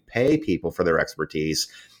that you pay people for their expertise.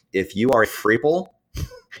 If you are a freeple,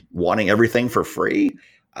 wanting everything for free,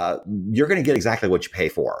 you're going to get exactly what you pay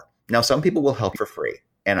for. Now, some people will help for free,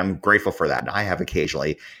 and I'm grateful for that. And I have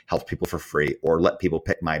occasionally helped people for free or let people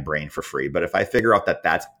pick my brain for free. But if I figure out that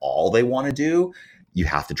that's all they want to do, you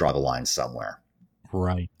have to draw the line somewhere.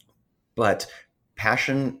 Right. But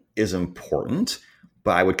passion is important,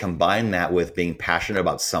 but I would combine that with being passionate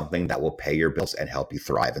about something that will pay your bills and help you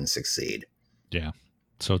thrive and succeed. Yeah,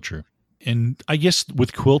 so true. And I guess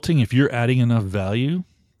with quilting, if you're adding enough value,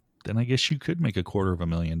 then I guess you could make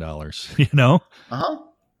 $250,000,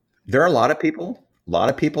 There are a lot of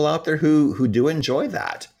people out there who do enjoy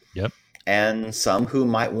that. Yep. and some who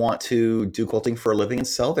might want to do quilting for a living and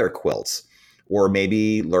sell their quilts, or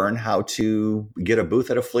maybe learn how to get a booth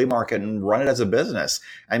at a flea market and run it as a business.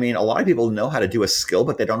 I mean, a lot of people know how to do a skill,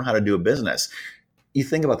 but they don't know how to do a business. You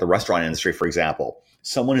think about the restaurant industry, for example.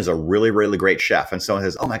 Someone is a really, really great chef, and someone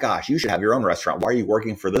says, "Oh my gosh, you should have your own restaurant. Why are you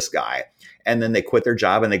working for this guy?" And then they quit their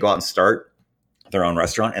job and they go out and start their own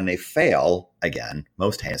restaurant, and they fail again,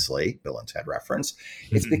 most heinously, Bill and Ted reference.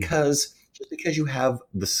 It's because just because you have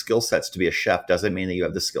the skill sets to be a chef doesn't mean that you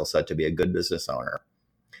have the skill set to be a good business owner.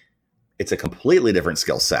 It's a completely different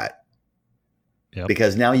skill set. Yep.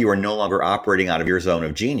 Because now you are no longer operating out of your zone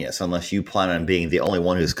of genius. Unless you plan on being the only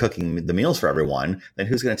one who's cooking the meals for everyone, then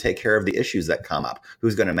who's going to take care of the issues that come up?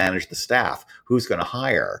 Who's going to manage the staff? Who's going to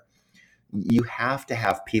hire? You have to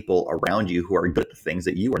have people around you who are good at the things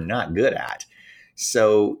that you are not good at.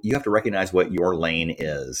 So you have to recognize what your lane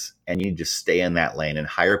is, and you just stay in that lane and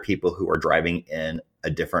hire people who are driving in a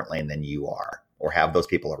different lane than you are, or have those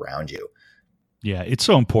people around you. Yeah, it's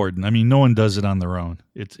so important. I mean, no one does it on their own.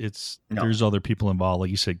 There's other people involved, like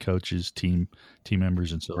you said, coaches, team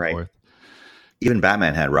members, and so forth. Even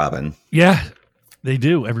Batman had Robin. Yeah, they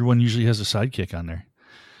do. Everyone usually has a sidekick on there.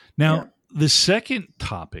 Now, the second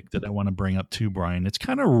topic that I want to bring up too, Brian, it's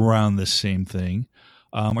kind of around the same thing.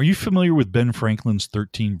 Are you familiar with Ben Franklin's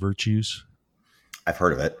 13 Virtues? I've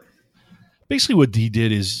heard of it. Basically what he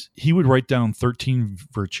did is he would write down 13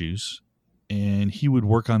 virtues, and he would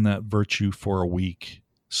work on that virtue for a week.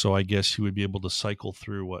 So I guess he would be able to cycle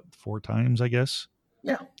through, 4 times, I guess?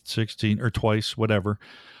 Yeah. 16 or twice, whatever,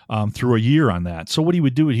 through a year on that. So what he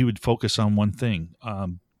would do, he would focus on one thing.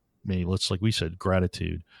 Maybe like we said,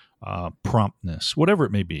 gratitude, promptness, whatever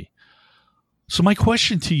it may be. So my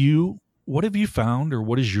question to you, what have you found, or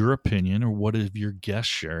what is your opinion, or what have your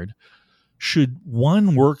guests shared? Should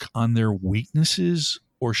one work on their weaknesses,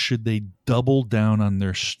 or should they double down on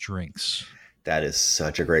their strengths? That is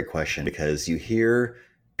such a great question, because you hear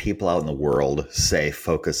people out in the world say,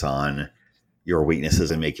 focus on your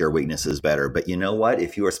weaknesses and make your weaknesses better. But you know what?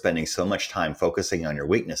 If you are spending so much time focusing on your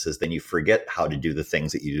weaknesses, then you forget how to do the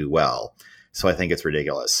things that you do well. So I think it's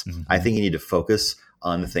ridiculous. Mm-hmm. I think you need to focus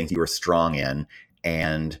on the things you are strong in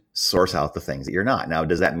and source out the things that you're not. Now,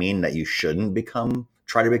 does that mean that you shouldn't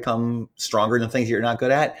try to become stronger in the things you're not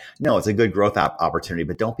good at? No, it's a good growth opportunity,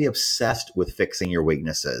 but don't be obsessed with fixing your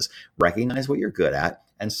weaknesses. Recognize what you're good at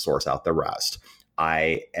and source out the rest.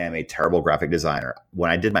 I am a terrible graphic designer.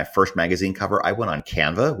 When I did my first magazine cover, I went on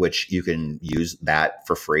Canva, which you can use that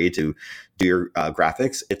for free to do your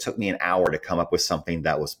graphics. It took me an hour to come up with something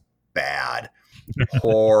that was bad.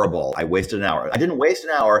 Horrible. I wasted an hour. I didn't waste an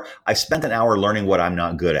hour. I spent an hour learning what I'm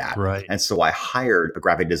not good at. Right. And so I hired a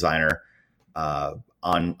graphic designer on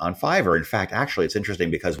Fiverr. In fact, actually, it's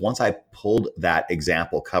interesting because once I pulled that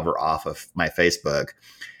example cover off of my Facebook,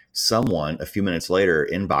 someone a few minutes later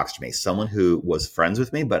inboxed me, someone who was friends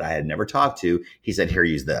with me, but I had never talked to. He said, "Here,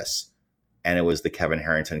 use this." And it was the Kevin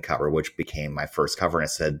Harrington cover, which became my first cover. And I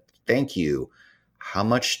said, "Thank you. How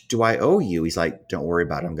much do I owe you?" He's like, "Don't worry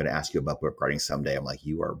about it. I'm going to ask you about book writing someday." I'm like,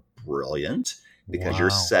 "You are brilliant, because you're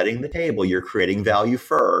setting the table. You're creating value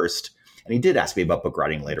first." And he did ask me about book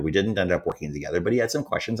writing later. We didn't end up working together, but he had some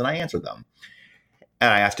questions and I answered them.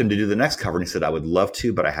 And I asked him to do the next cover, and he said, "I would love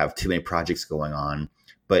to, but I have too many projects going on.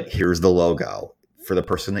 But here's the logo. For the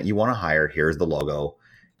person that you want to hire, here's the logo.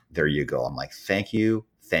 There you go." I'm like, "Thank you.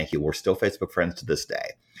 Thank you." We're still Facebook friends to this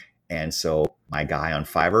day. And so my guy on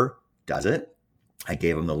Fiverr does it. I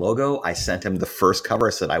gave him the logo. I sent him the first cover.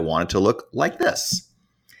 I said, "I want it to look like this."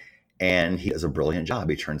 And he does a brilliant job.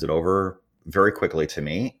 He turns it over very quickly to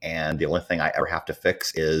me. And the only thing I ever have to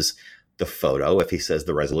fix is the photo. If he says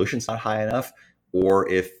the resolution's not high enough, or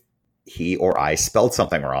if he or I spelled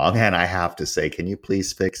something wrong, and I have to say, "Can you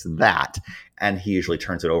please fix that?" And he usually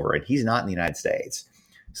turns it over. And he's not in the United States.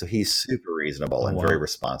 So he's super reasonable and very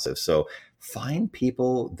responsive. So find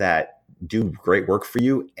people that do great work for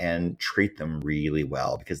you and treat them really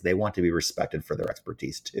well, because they want to be respected for their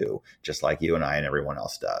expertise too, just like you and I and everyone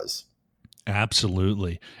else does.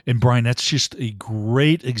 Absolutely. And Brian, that's just a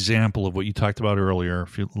great example of what you talked about earlier,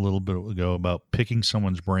 a little bit ago, about picking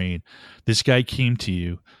someone's brain. This guy came to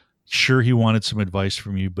you. Sure, he wanted some advice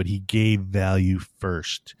from you, but he gave value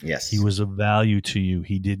first. Yes. He was of value to you.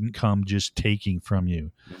 He didn't come just taking from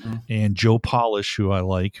you. Mm-hmm. And Joe Polish, who I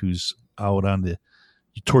like, who's out on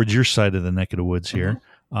towards your side of the neck of the woods here.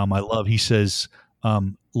 Mm-hmm. I love, he says,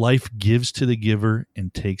 life gives to the giver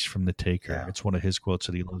and takes from the taker. Yeah. It's one of his quotes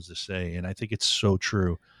that he loves to say. And I think it's so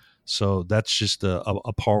true. So that's just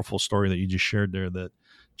a powerful story that you just shared there that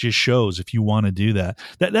just shows if you want to do that.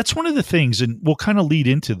 That's one of the things, and we'll kind of lead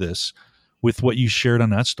into this with what you shared on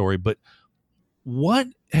that story. But what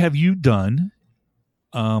have you done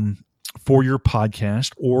for your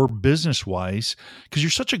podcast or business wise? Because you're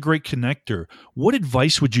such a great connector. What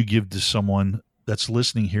advice would you give to someone that's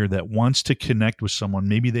listening here that wants to connect with someone?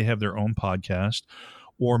 Maybe they have their own podcast,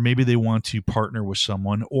 or maybe they want to partner with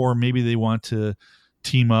someone, or maybe they want to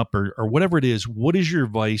team up or whatever it is. What is your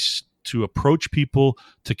advice to approach people,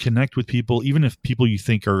 to connect with people, even if people you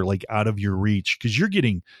think are like out of your reach? Because you're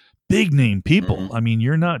getting big name people. Mm-hmm. I mean,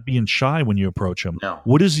 you're not being shy when you approach them. No.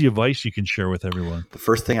 What is the advice you can share with everyone? The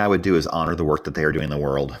first thing I would do is honor the work that they are doing in the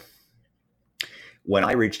world. When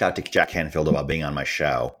I reached out to Jack Canfield about being on my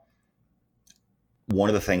show, one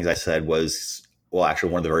of the things I said was, well,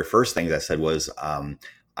 actually, one of the very first things I said was,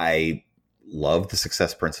 I love The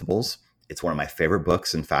Success Principles. It's one of my favorite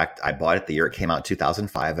books. In fact, I bought it the year it came out,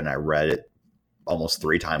 2005, and I read it almost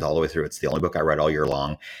 3 times all the way through. It's the only book I read all year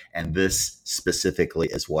long. And this specifically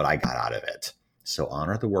is what I got out of it. So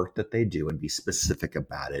honor the work that they do and be specific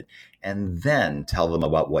about it, and then tell them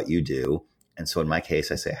about what you do. And so in my case,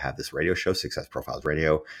 I say I have this radio show, Success Profiles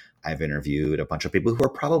Radio. I've interviewed a bunch of people who are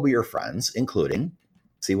probably your friends, including,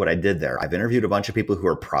 see what I did there? I've interviewed a bunch of people who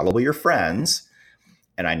are probably your friends,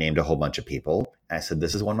 and I named a whole bunch of people. And I said,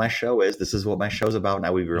 this is what my show is. This is what my show's about. And I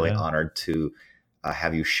would be really honored to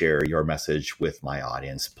have you share your message with my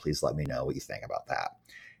audience. Please let me know what you think about that.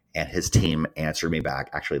 And his team answered me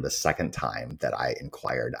back. Actually, the second time that I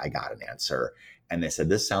inquired, I got an answer. And they said,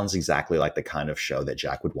 this sounds exactly like the kind of show that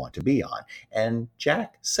Jack would want to be on. And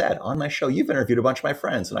Jack said, on my show, you've interviewed a bunch of my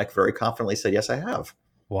friends. And I very confidently said, yes, I have.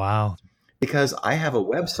 Wow. Because I have a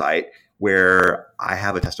website where I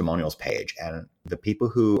have a testimonials page. And the people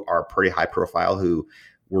who are pretty high profile, who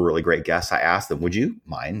were really great guests, I asked them, would you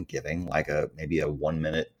mind giving like maybe a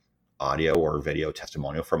 1-minute audio or video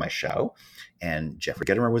testimonial for my show? And Jeffrey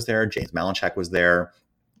Gitomer was there. James Malinchak was there.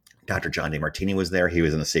 Dr. John DeMartini was there. He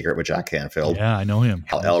was in The Secret with Jack Canfield. Yeah, I know him.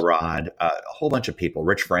 Hal Elrod, a whole bunch of people.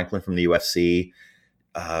 Rich Franklin from the UFC,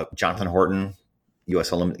 Jonathan Horton,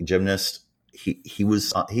 U.S. Olympic gymnast. He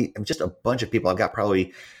was just a bunch of people. I've got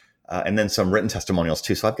probably, and then some written testimonials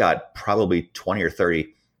too. So I've got probably 20 or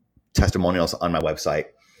 30 testimonials on my website.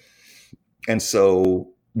 And so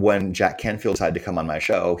when Jack Canfield decided to come on my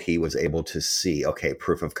show, he was able to see, okay,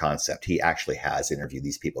 proof of concept. He actually has interviewed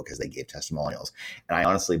these people because they gave testimonials. And I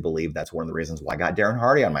honestly believe that's one of the reasons why I got Darren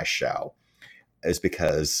Hardy on my show, is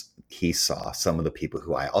because he saw some of the people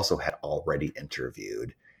who I also had already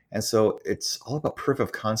interviewed. And so it's all about proof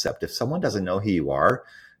of concept. If someone doesn't know who you are,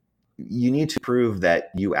 you need to prove that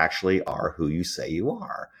you actually are who you say you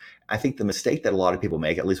are. I think the mistake that a lot of people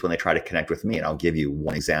make, at least when they try to connect with me, and I'll give you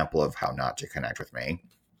one example of how not to connect with me.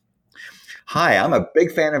 Hi, I'm a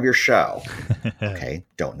big fan of your show. Okay,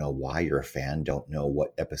 don't know why you're a fan. Don't know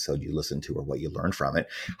what episode you listened to or what you learned from it.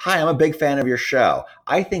 Hi, I'm a big fan of your show.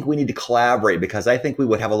 I think we need to collaborate because I think we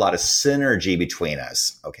would have a lot of synergy between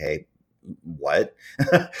us. Okay, what?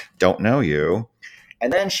 Don't know you.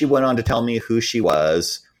 And then she went on to tell me who she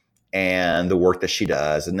was and the work that she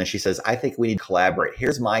does. And then she says, I think we need to collaborate.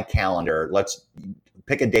 Here's my calendar. Let's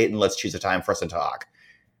pick a date and let's choose a time for us to talk.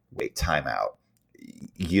 Wait, time out.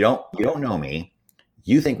 You don't know me.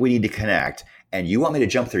 You think we need to connect and you want me to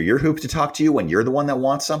jump through your hoops to talk to you when you're the one that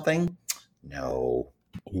wants something? No.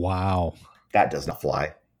 Wow. That does not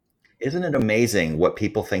fly. Isn't it amazing what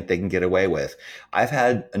people think they can get away with? I've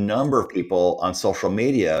had a number of people on social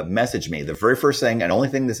media message me. The very first thing and only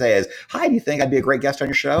thing to say is, hi, do you think I'd be a great guest on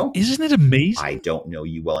your show? Isn't it amazing? I don't know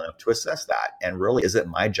you well enough to assess that. And really, is it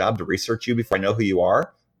my job to research you before I know who you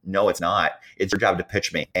are? No, it's not. It's your job to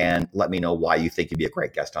pitch me and let me know why you think you'd be a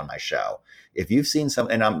great guest on my show. If you've seen some,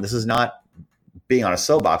 and this is not being on a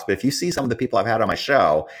soapbox, but if you see some of the people I've had on my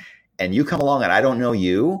show and you come along and I don't know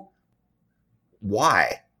you,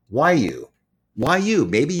 why? Why you? Why you?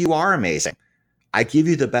 Maybe you are amazing. I give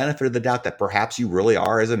you the benefit of the doubt that perhaps you really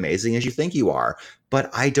are as amazing as you think you are, but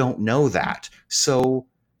I don't know that. So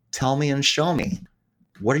tell me and show me.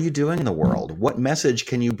 What are you doing in the world? What message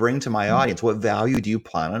can you bring to my audience? What value do you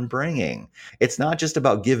plan on bringing? It's not just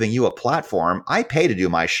about giving you a platform. I pay to do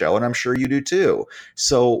my show, and I'm sure you do too.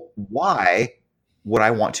 So why would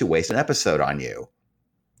I want to waste an episode on you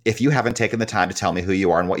if you haven't taken the time to tell me who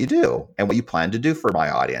you are and what you do and what you plan to do for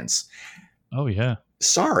my audience? Oh, yeah.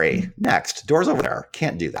 Sorry. Next. Door's over there.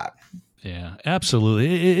 Can't do that. Yeah,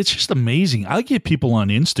 absolutely. It's just amazing. I get people on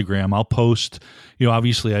Instagram. I'll post,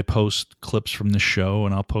 obviously I post clips from the show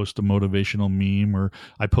and I'll post a motivational meme, or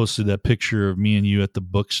I posted that picture of me and you at the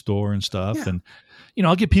bookstore and stuff. Yeah. And,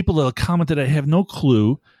 I'll get people that'll comment that I have no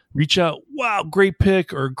clue, reach out, wow, great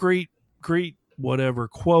pick, or great, whatever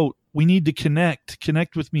quote. We need to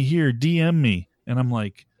connect with me here, DM me. And I'm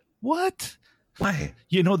like, what? Why?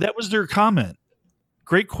 That was their comment.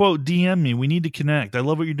 Great quote. DM me. We need to connect. I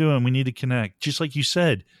love what you're doing. We need to connect. Just like you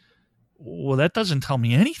said. Well, that doesn't tell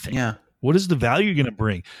me anything. Yeah. What is the value going to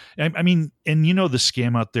bring? I mean, and you know the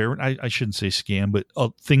scam out there. I shouldn't say scam, but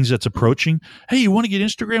things that's approaching. Hey, you want to get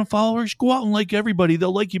Instagram followers? Go out and like everybody.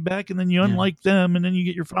 They'll like you back, and then you unlike them, and then you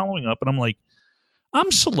get your following up. And I'm like,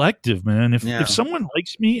 I'm selective, man. If someone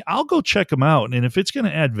likes me, I'll go check them out. And if it's going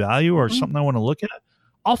to add value or something I want to look at,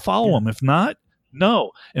 I'll follow them. If not,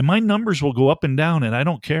 no. And my numbers will go up and down, and I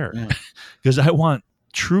don't care because I want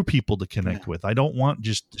true people to connect with. I don't want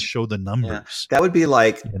just to show the numbers. That would be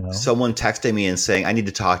like someone texting me and saying, I need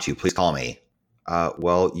to talk to you. Please call me.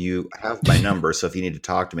 Well, you have my number. So if you need to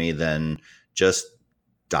talk to me, then just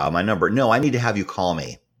dial my number. No, I need to have you call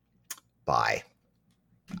me. Bye.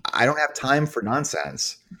 I don't have time for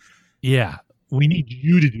nonsense. Yeah. We need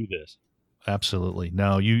you to do this. Absolutely.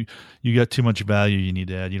 No, you got too much value you need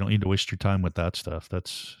to add. You don't need to waste your time with that stuff.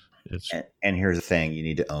 And here's the thing, you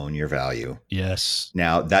need to own your value. Yes.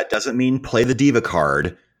 Now, that doesn't mean play the diva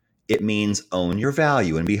card. It means own your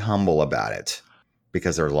value and be humble about it.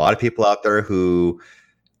 Because there are a lot of people out there who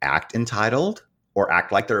act entitled or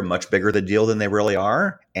act like they're much bigger the deal than they really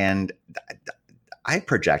are. And I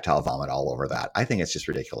projectile vomit all over that. I think it's just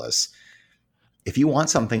ridiculous. If you want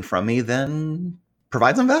something from me, then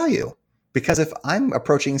provide some value. Because if I'm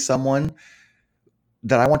approaching someone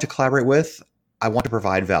that I want to collaborate with, I want to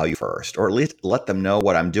provide value first, or at least let them know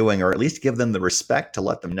what I'm doing, or at least give them the respect to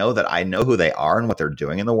let them know that I know who they are and what they're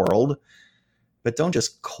doing in the world. But don't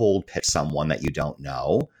just cold pitch someone that you don't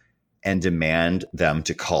know and demand them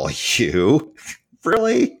to call you.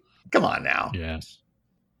 Really? Come on now. Yes.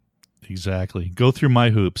 Exactly. Go through my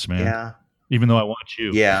hoops, man. Yeah. Even though I want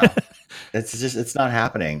you. Yeah. It's not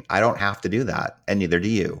happening. I don't have to do that. And neither do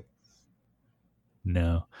you.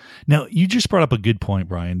 No. Now, you just brought up a good point,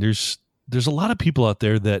 Brian. There's a lot of people out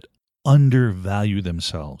there that undervalue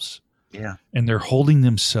themselves. Yeah. And they're holding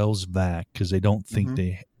themselves back because they don't think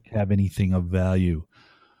they have anything of value.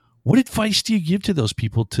 What advice do you give to those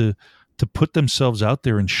people to put themselves out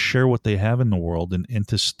there and share what they have in the world and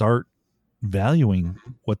to start valuing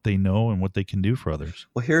what they know and what they can do for others?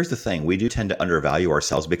 Well, here's the thing. We do tend to undervalue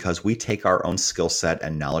ourselves because we take our own skill set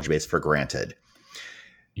and knowledge base for granted.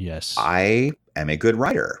 Yes. I am a good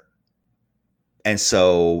writer. And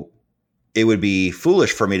so it would be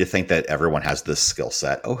foolish for me to think that everyone has this skill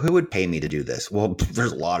set. Oh, who would pay me to do this? Well,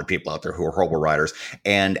 there's a lot of people out there who are horrible writers.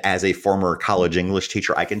 And as a former college English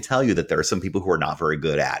teacher, I can tell you that there are some people who are not very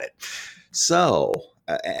good at it. So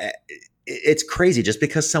it's crazy. Just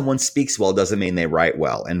because someone speaks well doesn't mean they write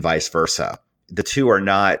well, and vice versa. The two are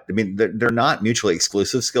not, I mean, they're not mutually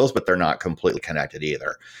exclusive skills, but they're not completely connected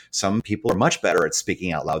either. Some people are much better at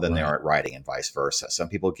speaking out loud than they are at writing, and vice versa. Some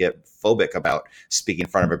people get phobic about speaking in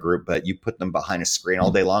front of a group, but you put them behind a screen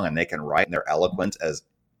all day long and they can write and they're eloquent as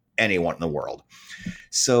anyone in the world.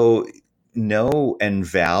 So know and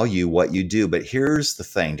value what you do. But here's the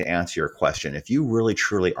thing, to answer your question. If you really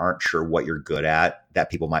truly aren't sure what you're good at that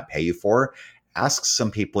people might pay you for, ask some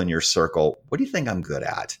people in your circle, what do you think I'm good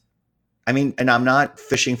at? I mean, and I'm not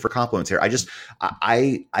fishing for compliments here. I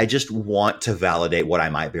just want to validate what I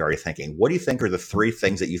might be already thinking. What do you think are the 3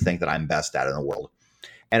 things that you think that I'm best at in the world?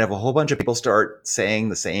 And if a whole bunch of people start saying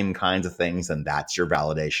the same kinds of things, then that's your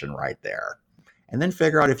validation right there. And then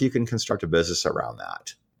figure out if you can construct a business around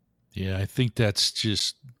that. Yeah, I think that's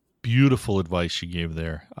just beautiful advice you gave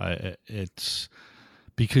there. It's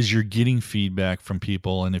because you're getting feedback from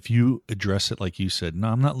people. And if you address it like you said, no,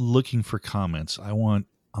 I'm not looking for comments. I want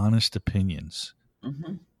honest opinions.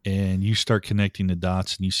 And you start connecting the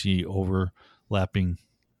dots and you see overlapping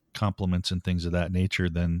compliments and things of that nature,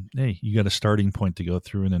 then hey, you got a starting point to go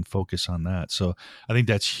through and then focus on that. So I think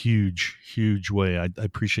that's huge way. I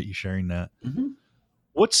appreciate you sharing that.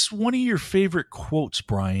 What's one of your favorite quotes,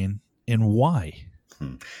 Brian, and why?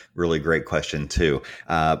 Really great question too.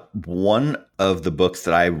 One of the books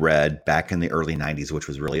that I read back in the early 90s, which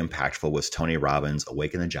was really impactful, was Tony Robbins'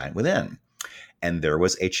 Awaken the Giant Within. And there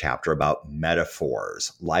was a chapter about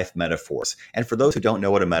metaphors, life metaphors. And for those who don't know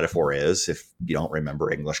what a metaphor is, if you don't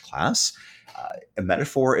remember English class, a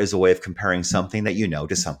metaphor is a way of comparing something that you know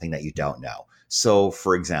to something that you don't know. So,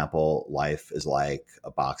 for example, life is like a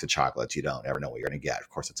box of chocolates. You don't ever know what you're going to get. Of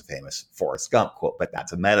course, it's a famous Forrest Gump quote, but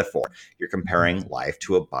that's a metaphor. You're comparing life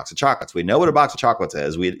to a box of chocolates. We know what a box of chocolates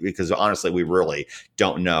is because honestly, we really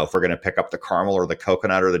don't know if we're going to pick up the caramel or the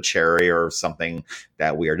coconut or the cherry or something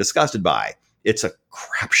that we are disgusted by. It's a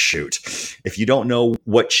crapshoot. If you don't know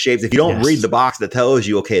what shapes, if you don't read the box that tells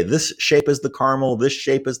you, okay, this shape is the caramel, this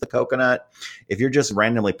shape is the coconut. If you're just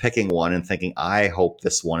randomly picking one and thinking, I hope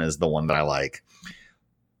this one is the one that I like,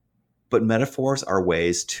 But metaphors are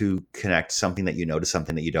ways to connect something that you know to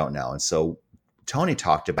something that you don't know. And so Tony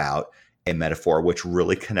talked about a metaphor which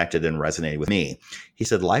really connected and resonated with me. He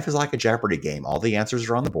said, life is like a Jeopardy game. All the answers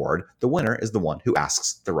are on the board. The winner is the one who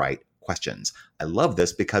asks the right questions. I love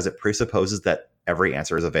this because it presupposes that every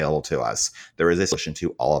answer is available to us. There is a solution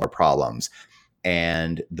to all of our problems.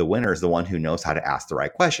 And the winner is the one who knows how to ask the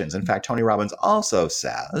right questions. In fact, Tony Robbins also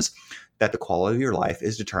says that the quality of your life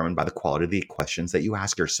is determined by the quality of the questions that you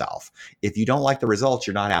ask yourself. If you don't like the results,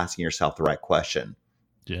 you're not asking yourself the right question.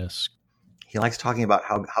 Yes. He likes talking about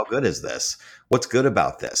how good is this? What's good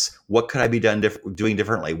about this? What could I be doing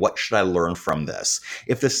differently? What should I learn from this?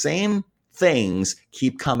 If the same things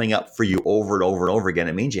keep coming up for you over and over and over again,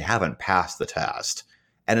 it means you haven't passed the test.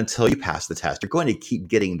 And until you pass the test, you're going to keep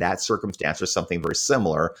getting that circumstance or something very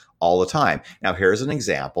similar all the time. Now, here's an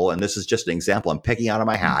example, and this is just an example I'm picking out of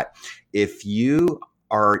my hat. If you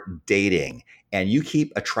are dating and you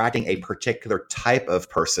keep attracting a particular type of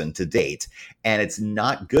person to date, and it's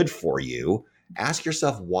not good for you, ask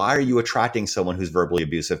yourself, why are you attracting someone who's verbally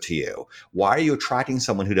abusive to you? Why are you attracting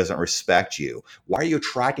someone who doesn't respect you? Why are you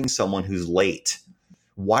attracting someone who's late?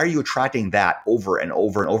 Why are you attracting that over and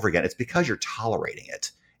over and over again? It's because you're tolerating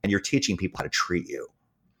it and you're teaching people how to treat you.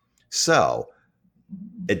 So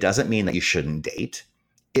it doesn't mean that you shouldn't date.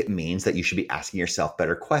 It means that you should be asking yourself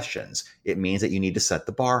better questions. It means that you need to set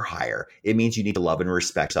the bar higher. It means you need to love and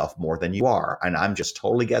respect yourself more than you are. And I'm just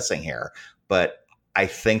totally guessing here, but I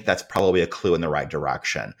think that's probably a clue in the right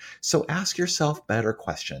direction. So ask yourself better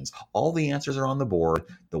questions. All the answers are on the board.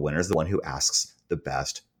 The winner is the one who asks the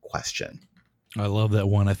best question. I love that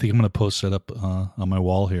one. I think I'm going to post that up on my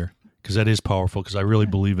wall here because that is powerful, because I really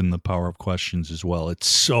believe in the power of questions as well. It's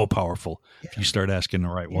so powerful if you start asking the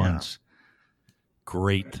right ones.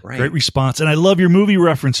 Great response. And I love your movie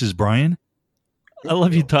references, Brian. I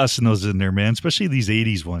love you tossing those in there, man, especially these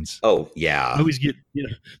 80s ones. Oh, yeah. I always get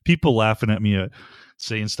people laughing at me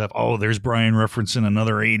saying stuff. Oh, there's Brian referencing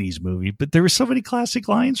another 80s movie. But there were so many classic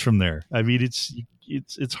lines from there. I mean,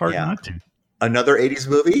 it's hard not to. Another 80s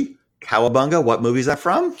movie? Cowabunga? What movie is that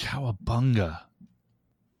from? Cowabunga.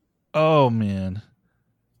 Oh, man.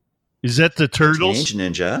 Is that the Turtles?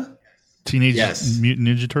 Teenage Ninja. Teenage Mutant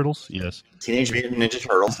Ninja Turtles? Yes. Teenage Mutant Ninja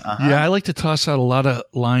Turtles. Uh-huh. Yeah, I like to toss out a lot of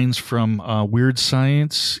lines from Weird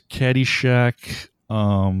Science, Caddyshack,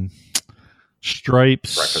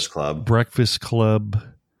 Stripes. Breakfast Club.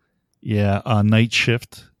 Yeah, Night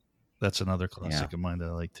Shift. That's another classic of mine that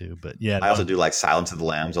I like too. But yeah. I also do like Silence of the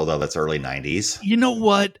Lambs, although that's early 90s. You know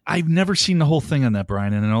what? I've never seen the whole thing on that,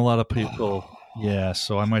 Brian, and I know a lot of people... Yeah,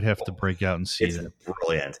 so I might have to break out and see it. It's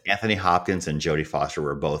brilliant. Anthony Hopkins and Jodie Foster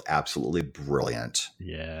were both absolutely brilliant.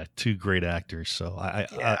 Yeah, two great actors. So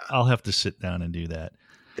I'll have to sit down and do that.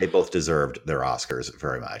 They both deserved their Oscars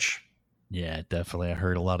very much. Yeah, definitely. I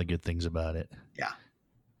heard a lot of good things about it. Yeah.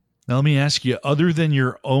 Now let me ask you, other than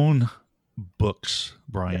your own books,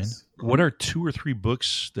 Brian, what are 2 or 3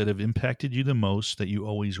 books that have impacted you the most that you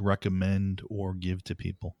always recommend or give to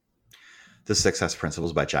people? The Success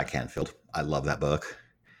Principles by Jack Canfield. I love that book.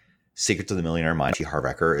 Secrets of the Millionaire Mind, T. Harv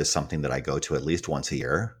Eker, is something that I go to at least once a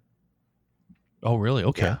year. Oh, really?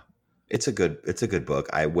 Okay. Yeah. It's a good book.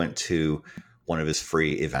 I went to one of his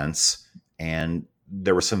free events and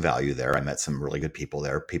there was some value there. I met some really good people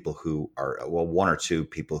there, people who are, 1 or 2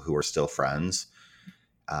 people who are still friends.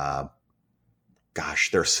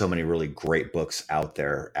 There's so many really great books out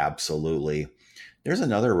there. Absolutely. There's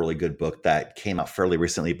another really good book that came out fairly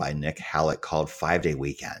recently by Nick Hallett called 5-Day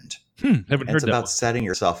Weekend. Haven't heard it's that about one. setting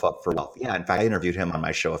yourself up for wealth. Yeah, in fact, I interviewed him on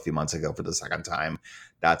my show a few months ago for the second time.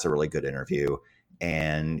 That's a really good interview.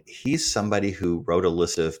 And he's somebody who wrote a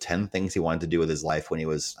list of 10 things he wanted to do with his life when he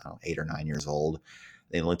was 8 or 9 years old.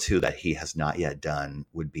 The only 2 that he has not yet done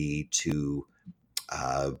would be to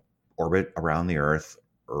orbit around the Earth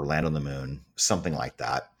or land on the moon, something like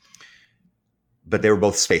that. But they were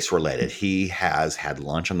both space related. He has had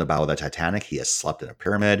lunch on the bow of the Titanic. He has slept in a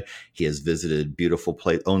pyramid. He has visited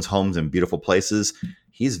owns homes in beautiful places.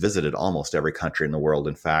 He's visited almost every country in the world.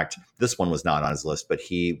 In fact, this one was not on his list, but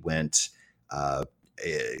he went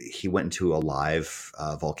into a live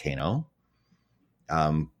volcano.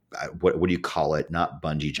 What do you call it? Not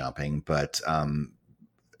bungee jumping, but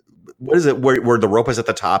what is it? Where the rope is at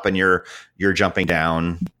the top and you're jumping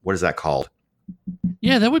down. What is that called?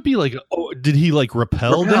 Yeah, that would be like. Oh, did he like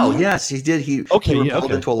rappel down? Yes, he did. He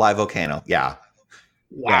rappelled into a live volcano. Yeah.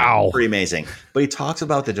 Wow. Yeah, pretty amazing. But he talks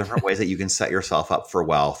about the different ways that you can set yourself up for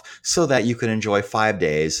wealth so that you can enjoy 5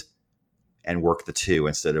 days and work the 2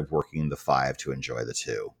 instead of working the 5 to enjoy the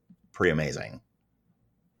 2. Pretty amazing.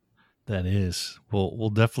 That is. We'll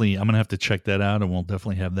definitely. I'm gonna have to check that out, and we'll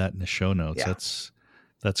definitely have that in the show notes.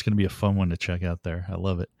 That's going to be a fun one to check out there. I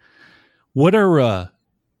love it. What are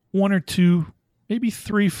one or two, maybe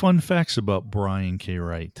three fun facts about Brian K.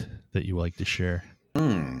 Wright that you like to share?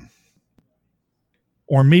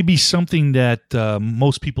 Or maybe something that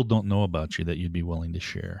most people don't know about you that you'd be willing to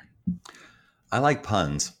share? I like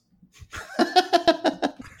puns.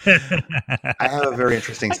 I have a very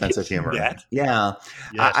interesting sense of humor. Yeah. Yes.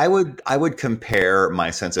 I would compare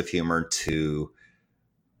my sense of humor to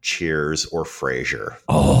Cheers or Frasier.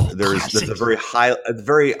 Oh, there's a very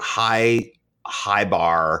high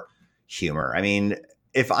bar humor. I mean,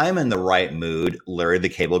 if I'm in the right mood, Larry the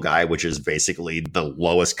Cable Guy, which is basically the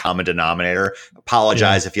lowest common denominator.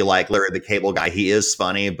 Apologize if you like Larry the Cable Guy. He is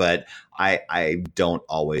funny, but I don't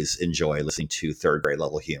always enjoy listening to third grade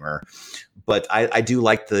level humor. But I do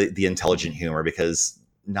like the intelligent humor because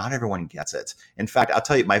not everyone gets it. In fact, I'll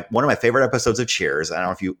tell you, one of my favorite episodes of Cheers. I don't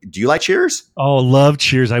know if do you like Cheers? Oh, love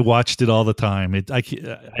Cheers. I watched it all the time. I'd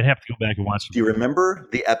have to go back and watch it. Do you remember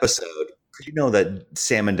the episode? You know that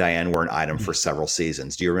Sam and Diane were an item for several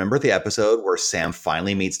seasons. Do you remember the episode where Sam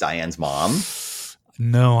finally meets Diane's mom?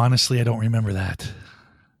 No, honestly, I don't remember that.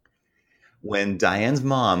 When Diane's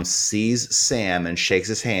mom sees Sam and shakes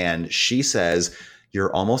his hand, she says,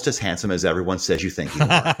 "You're almost as handsome as everyone says you think you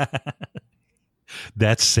are."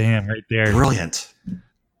 That's Sam right there.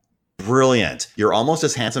 Brilliant. You're almost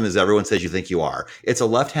as handsome as everyone says you think you are. It's a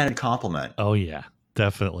left-handed compliment. Oh, yeah.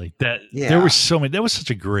 Definitely. There was so many. That was such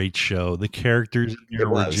a great show. The characters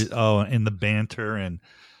and the banter, and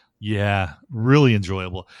really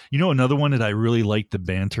enjoyable. You know, another one that I really liked the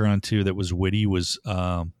banter on too that was witty was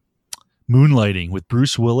Moonlighting with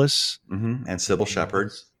Bruce Willis and Sybil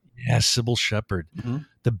Shepherd. Yeah, Sybil Shepherd.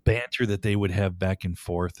 The banter that they would have back and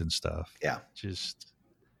forth and stuff. Yeah.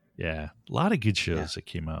 A lot of good shows that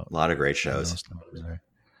came out. A lot of great shows.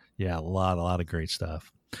 Yeah, a lot of great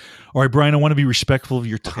stuff. All right, Brian, I want to be respectful of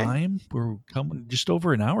your time. We're coming just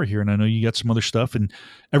over an hour here, and I know you got some other stuff. And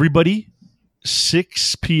everybody,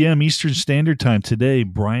 6 p.m. Eastern Standard Time today,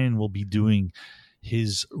 Brian will be doing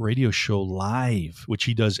his radio show live, which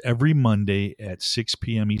he does every Monday at 6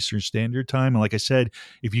 p.m. Eastern Standard Time. And like I said,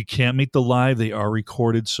 if you can't make the live, they are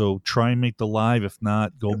recorded. So try and make the live. If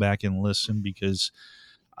not, go back and listen because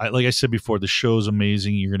like I said before, the show is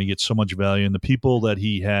amazing. You're going to get so much value. And the people that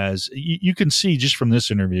he has, you can see just from this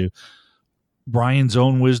interview, Brian's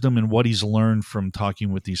own wisdom and what he's learned from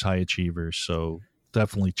talking with these high achievers. So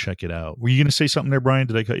definitely check it out. Were you going to say something there, Brian?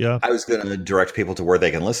 Did I cut you off? I was going to direct people to where they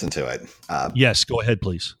can listen to it. Yes, go ahead,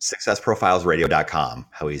 please. SuccessProfilesRadio.com.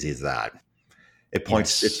 How easy is that? It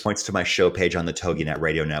points to my show page on the TogiNet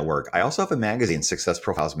Radio Network. I also have a magazine, Success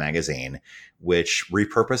Profiles Magazine, which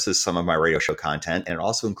repurposes some of my radio show content, and it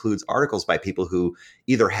also includes articles by people who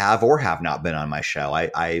either have or have not been on my show.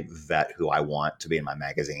 I vet who I want to be in my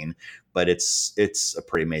magazine, but it's a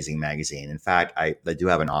pretty amazing magazine. In fact, I do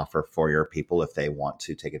have an offer for your people if they want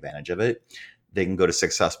to take advantage of it. They can go to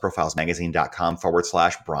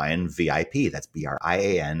successprofilesmagazine.com/Brian VIP. That's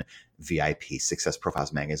BRIAN VIP,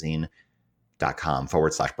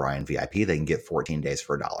 successprofilesmagazine.com/Brian VIP. They can get 14 days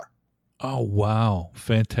for $1. Oh, wow.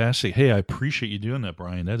 Fantastic. Hey, I appreciate you doing that,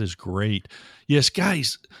 Brian. That is great. Yes,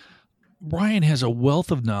 guys, Brian has a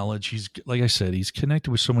wealth of knowledge. He's, like I said, he's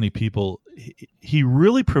connected with so many people. He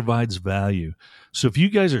really provides value. So if you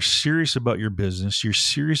guys are serious about your business, you're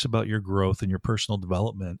serious about your growth and your personal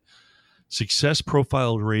development, Success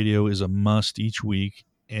Profile Radio is a must each week.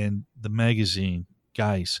 And the magazine,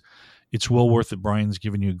 guys, it's well worth it. Brian's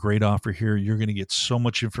giving you a great offer here. You're going to get so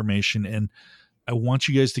much information, and I want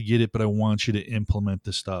you guys to get it, but I want you to implement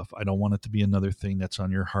the stuff. I don't want it to be another thing that's on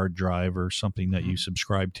your hard drive or something that you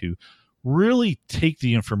subscribe to. Really take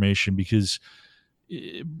the information because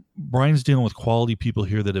Brian's dealing with quality people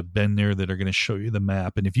here that have been there that are going to show you the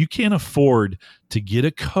map. And if you can't afford to get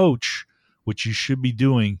a coach, which you should be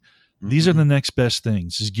doing, these are the next best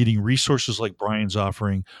things, is getting resources like Brian's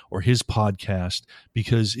offering or his podcast,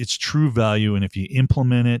 because it's true value. And if you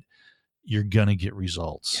implement it, you're going to get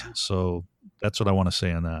results. Yeah. So that's what I want to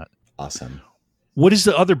say on that. Awesome. What is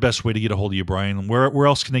the other best way to get a hold of you, Brian? Where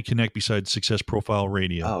else can they connect besides Success Profile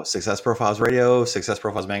Radio? Oh, Success Profiles Radio, Success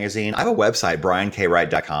Profiles Magazine. I have a website,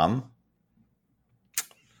 briankwright.com,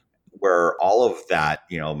 where all of that,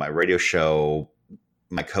 my radio show,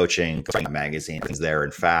 my coaching, my magazine is there.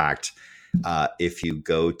 In fact, if you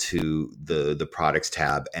go to the products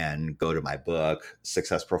tab and go to my book,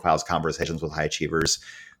 Success Profiles Conversations with High Achievers,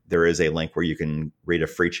 there is a link where you can read a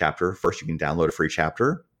free chapter. First, you can download a free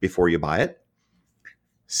chapter before you buy it.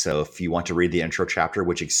 So if you want to read the intro chapter,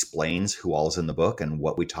 which explains who all is in the book and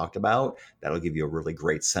what we talked about, that'll give you a really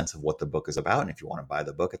great sense of what the book is about. And if you want to buy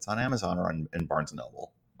the book, it's on Amazon or in Barnes &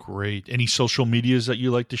 Noble. Great. Any social medias that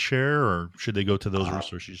you like to share, or should they go to those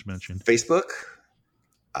resources you mentioned? Facebook,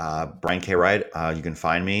 Brian K. Wright. You can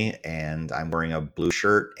find me, and I'm wearing a blue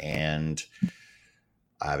shirt, and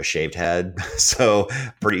I have a shaved head, so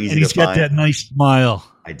pretty easy to find. And he's got that nice smile.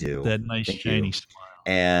 I do. That nice shiny smile.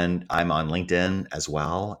 And I'm on LinkedIn as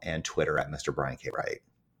well, and Twitter at Mr. Brian K. Wright.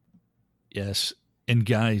 Yes. And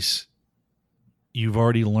guys, you've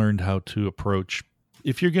already learned how to approach.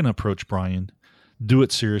 If you're going to approach Brian, do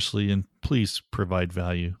it seriously and please provide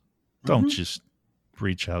value. Don't just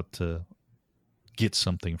reach out to get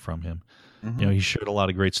something from him. He shared a lot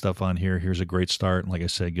of great stuff on here. Here's a great start. And like I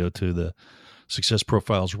said, go to the Success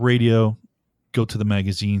Profiles Radio, go to the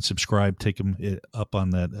magazine, subscribe, take him up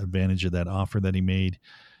on that advantage of that offer that he made,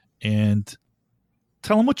 and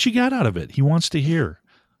tell him what you got out of it. He wants to hear.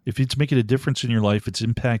 If it's making a difference in your life, it's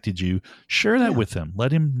impacted you, share that with him.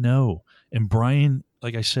 Let him know. And Brian,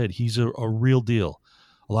 like I said, he's a real deal.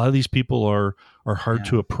 A lot of these people are hard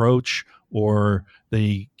to approach, or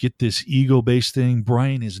they get this ego-based thing.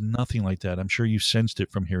 Brian is nothing like that. I'm sure you've sensed it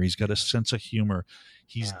from here. He's got a sense of humor.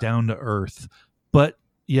 He's down to earth. But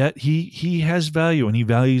yet he has value, and he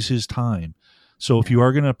values his time. So if you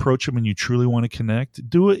are going to approach him and you truly want to connect,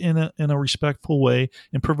 do it in a respectful way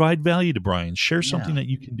and provide value to Brian. Share something that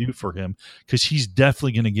you can do for him, because he's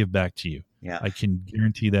definitely going to give back to you. Yeah, I can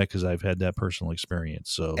guarantee that, because I've had that personal experience.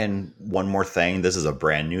 So, and one more thing, this is a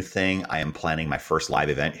brand new thing. I am planning my first live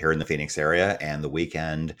event here in the Phoenix area, and the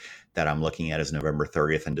weekend that I'm looking at is November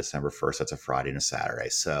 30th and December 1st. That's a Friday and a Saturday.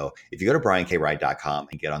 So if you go to briankwright.com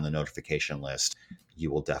and get on the notification list, you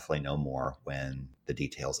will definitely know more when the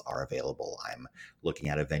details are available. I'm looking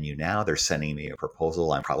at a venue now. They're sending me a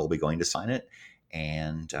proposal. I'm probably going to sign it,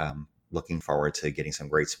 and looking forward to getting some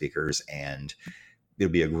great speakers, and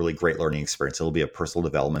it'll be a really great learning experience. It'll be a personal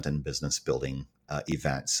development and business building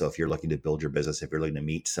event. So if you're looking to build your business, if you're looking to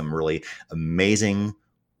meet some really amazing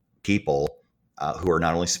people who are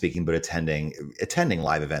not only speaking, but attending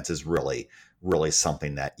live events is really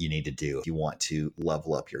something that you need to do if you want to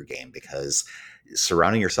level up your game, because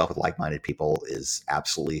surrounding yourself with like-minded people is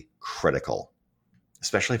absolutely critical,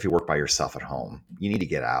 especially if you work by yourself at home. You need to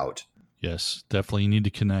get out. Yes, definitely. You need to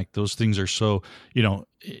connect. Those things are so,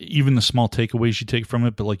 even the small takeaways you take from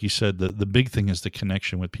it. But like you said, the big thing is the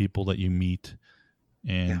connection with people that you meet.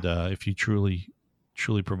 And if you truly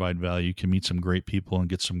provide value, you can meet some great people and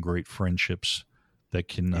get some great friendships that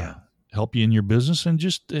can help you in your business, and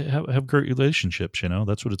just have great relationships.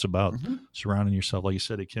 That's what it's about. Surrounding yourself. Like you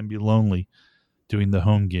said, it can be lonely doing the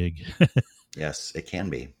home gig. Yes, it can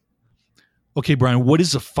be. Okay, Brian, what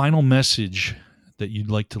is the final message that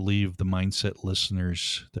you'd like to leave the Mindset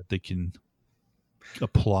listeners that they can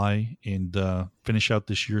apply and finish out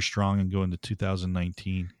this year strong and go into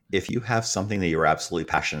 2019? If you have something that you're absolutely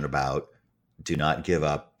passionate about, do not give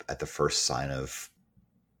up at the first sign of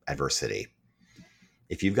adversity.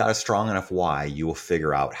 If you've got a strong enough why, you will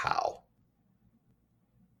figure out how.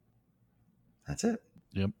 That's it.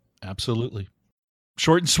 Yep, absolutely.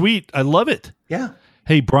 Short and sweet. I love it. Yeah.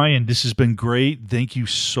 Hey, Brian, this has been great. Thank you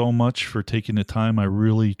so much for taking the time. I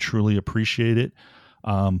really, truly appreciate it.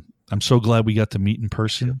 I'm so glad we got to meet in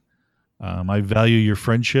person. I value your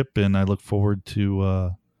friendship, and I look forward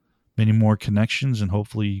to many more connections, and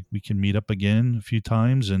hopefully we can meet up again a few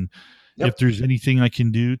times. And if there's anything I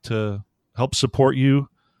can do to help support you,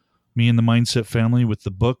 me and the Mindset family, with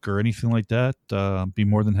the book or anything like that, I'd be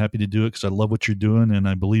more than happy to do it, because I love what you're doing and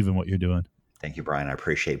I believe in what you're doing. Thank you, Brian. I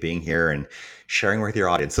appreciate being here and sharing with your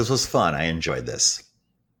audience. This was fun. I enjoyed this.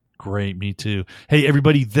 Great. Me too. Hey,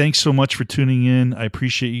 everybody, thanks so much for tuning in. I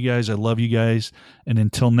appreciate you guys. I love you guys. And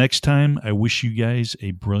until next time, I wish you guys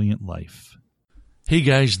a brilliant life. Hey,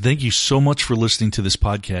 guys, thank you so much for listening to this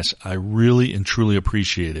podcast. I really and truly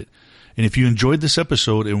appreciate it. And if you enjoyed this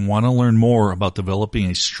episode and want to learn more about developing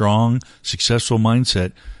a strong, successful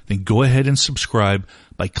mindset, then go ahead and subscribe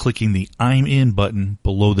by clicking the I'm In button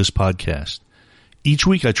below this podcast. Each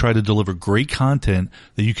week, I try to deliver great content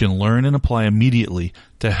that you can learn and apply immediately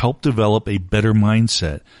to help develop a better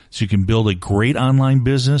mindset, so you can build a great online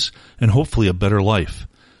business and hopefully a better life.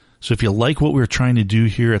 So if you like what we're trying to do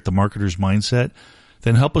here at The Marketer's Mindset,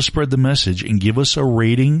 then help us spread the message and give us a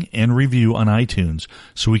rating and review on iTunes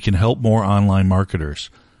so we can help more online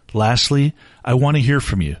marketers. Lastly, I want to hear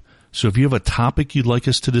from you. So if you have a topic you'd like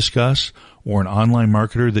us to discuss, or an online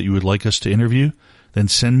marketer that you would like us to interview, then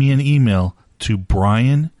send me an email to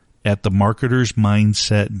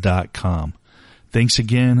brian@themarketersmindset.com. Thanks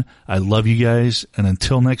again. I love you guys. And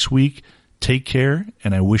until next week, take care,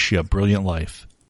 and I wish you a brilliant life.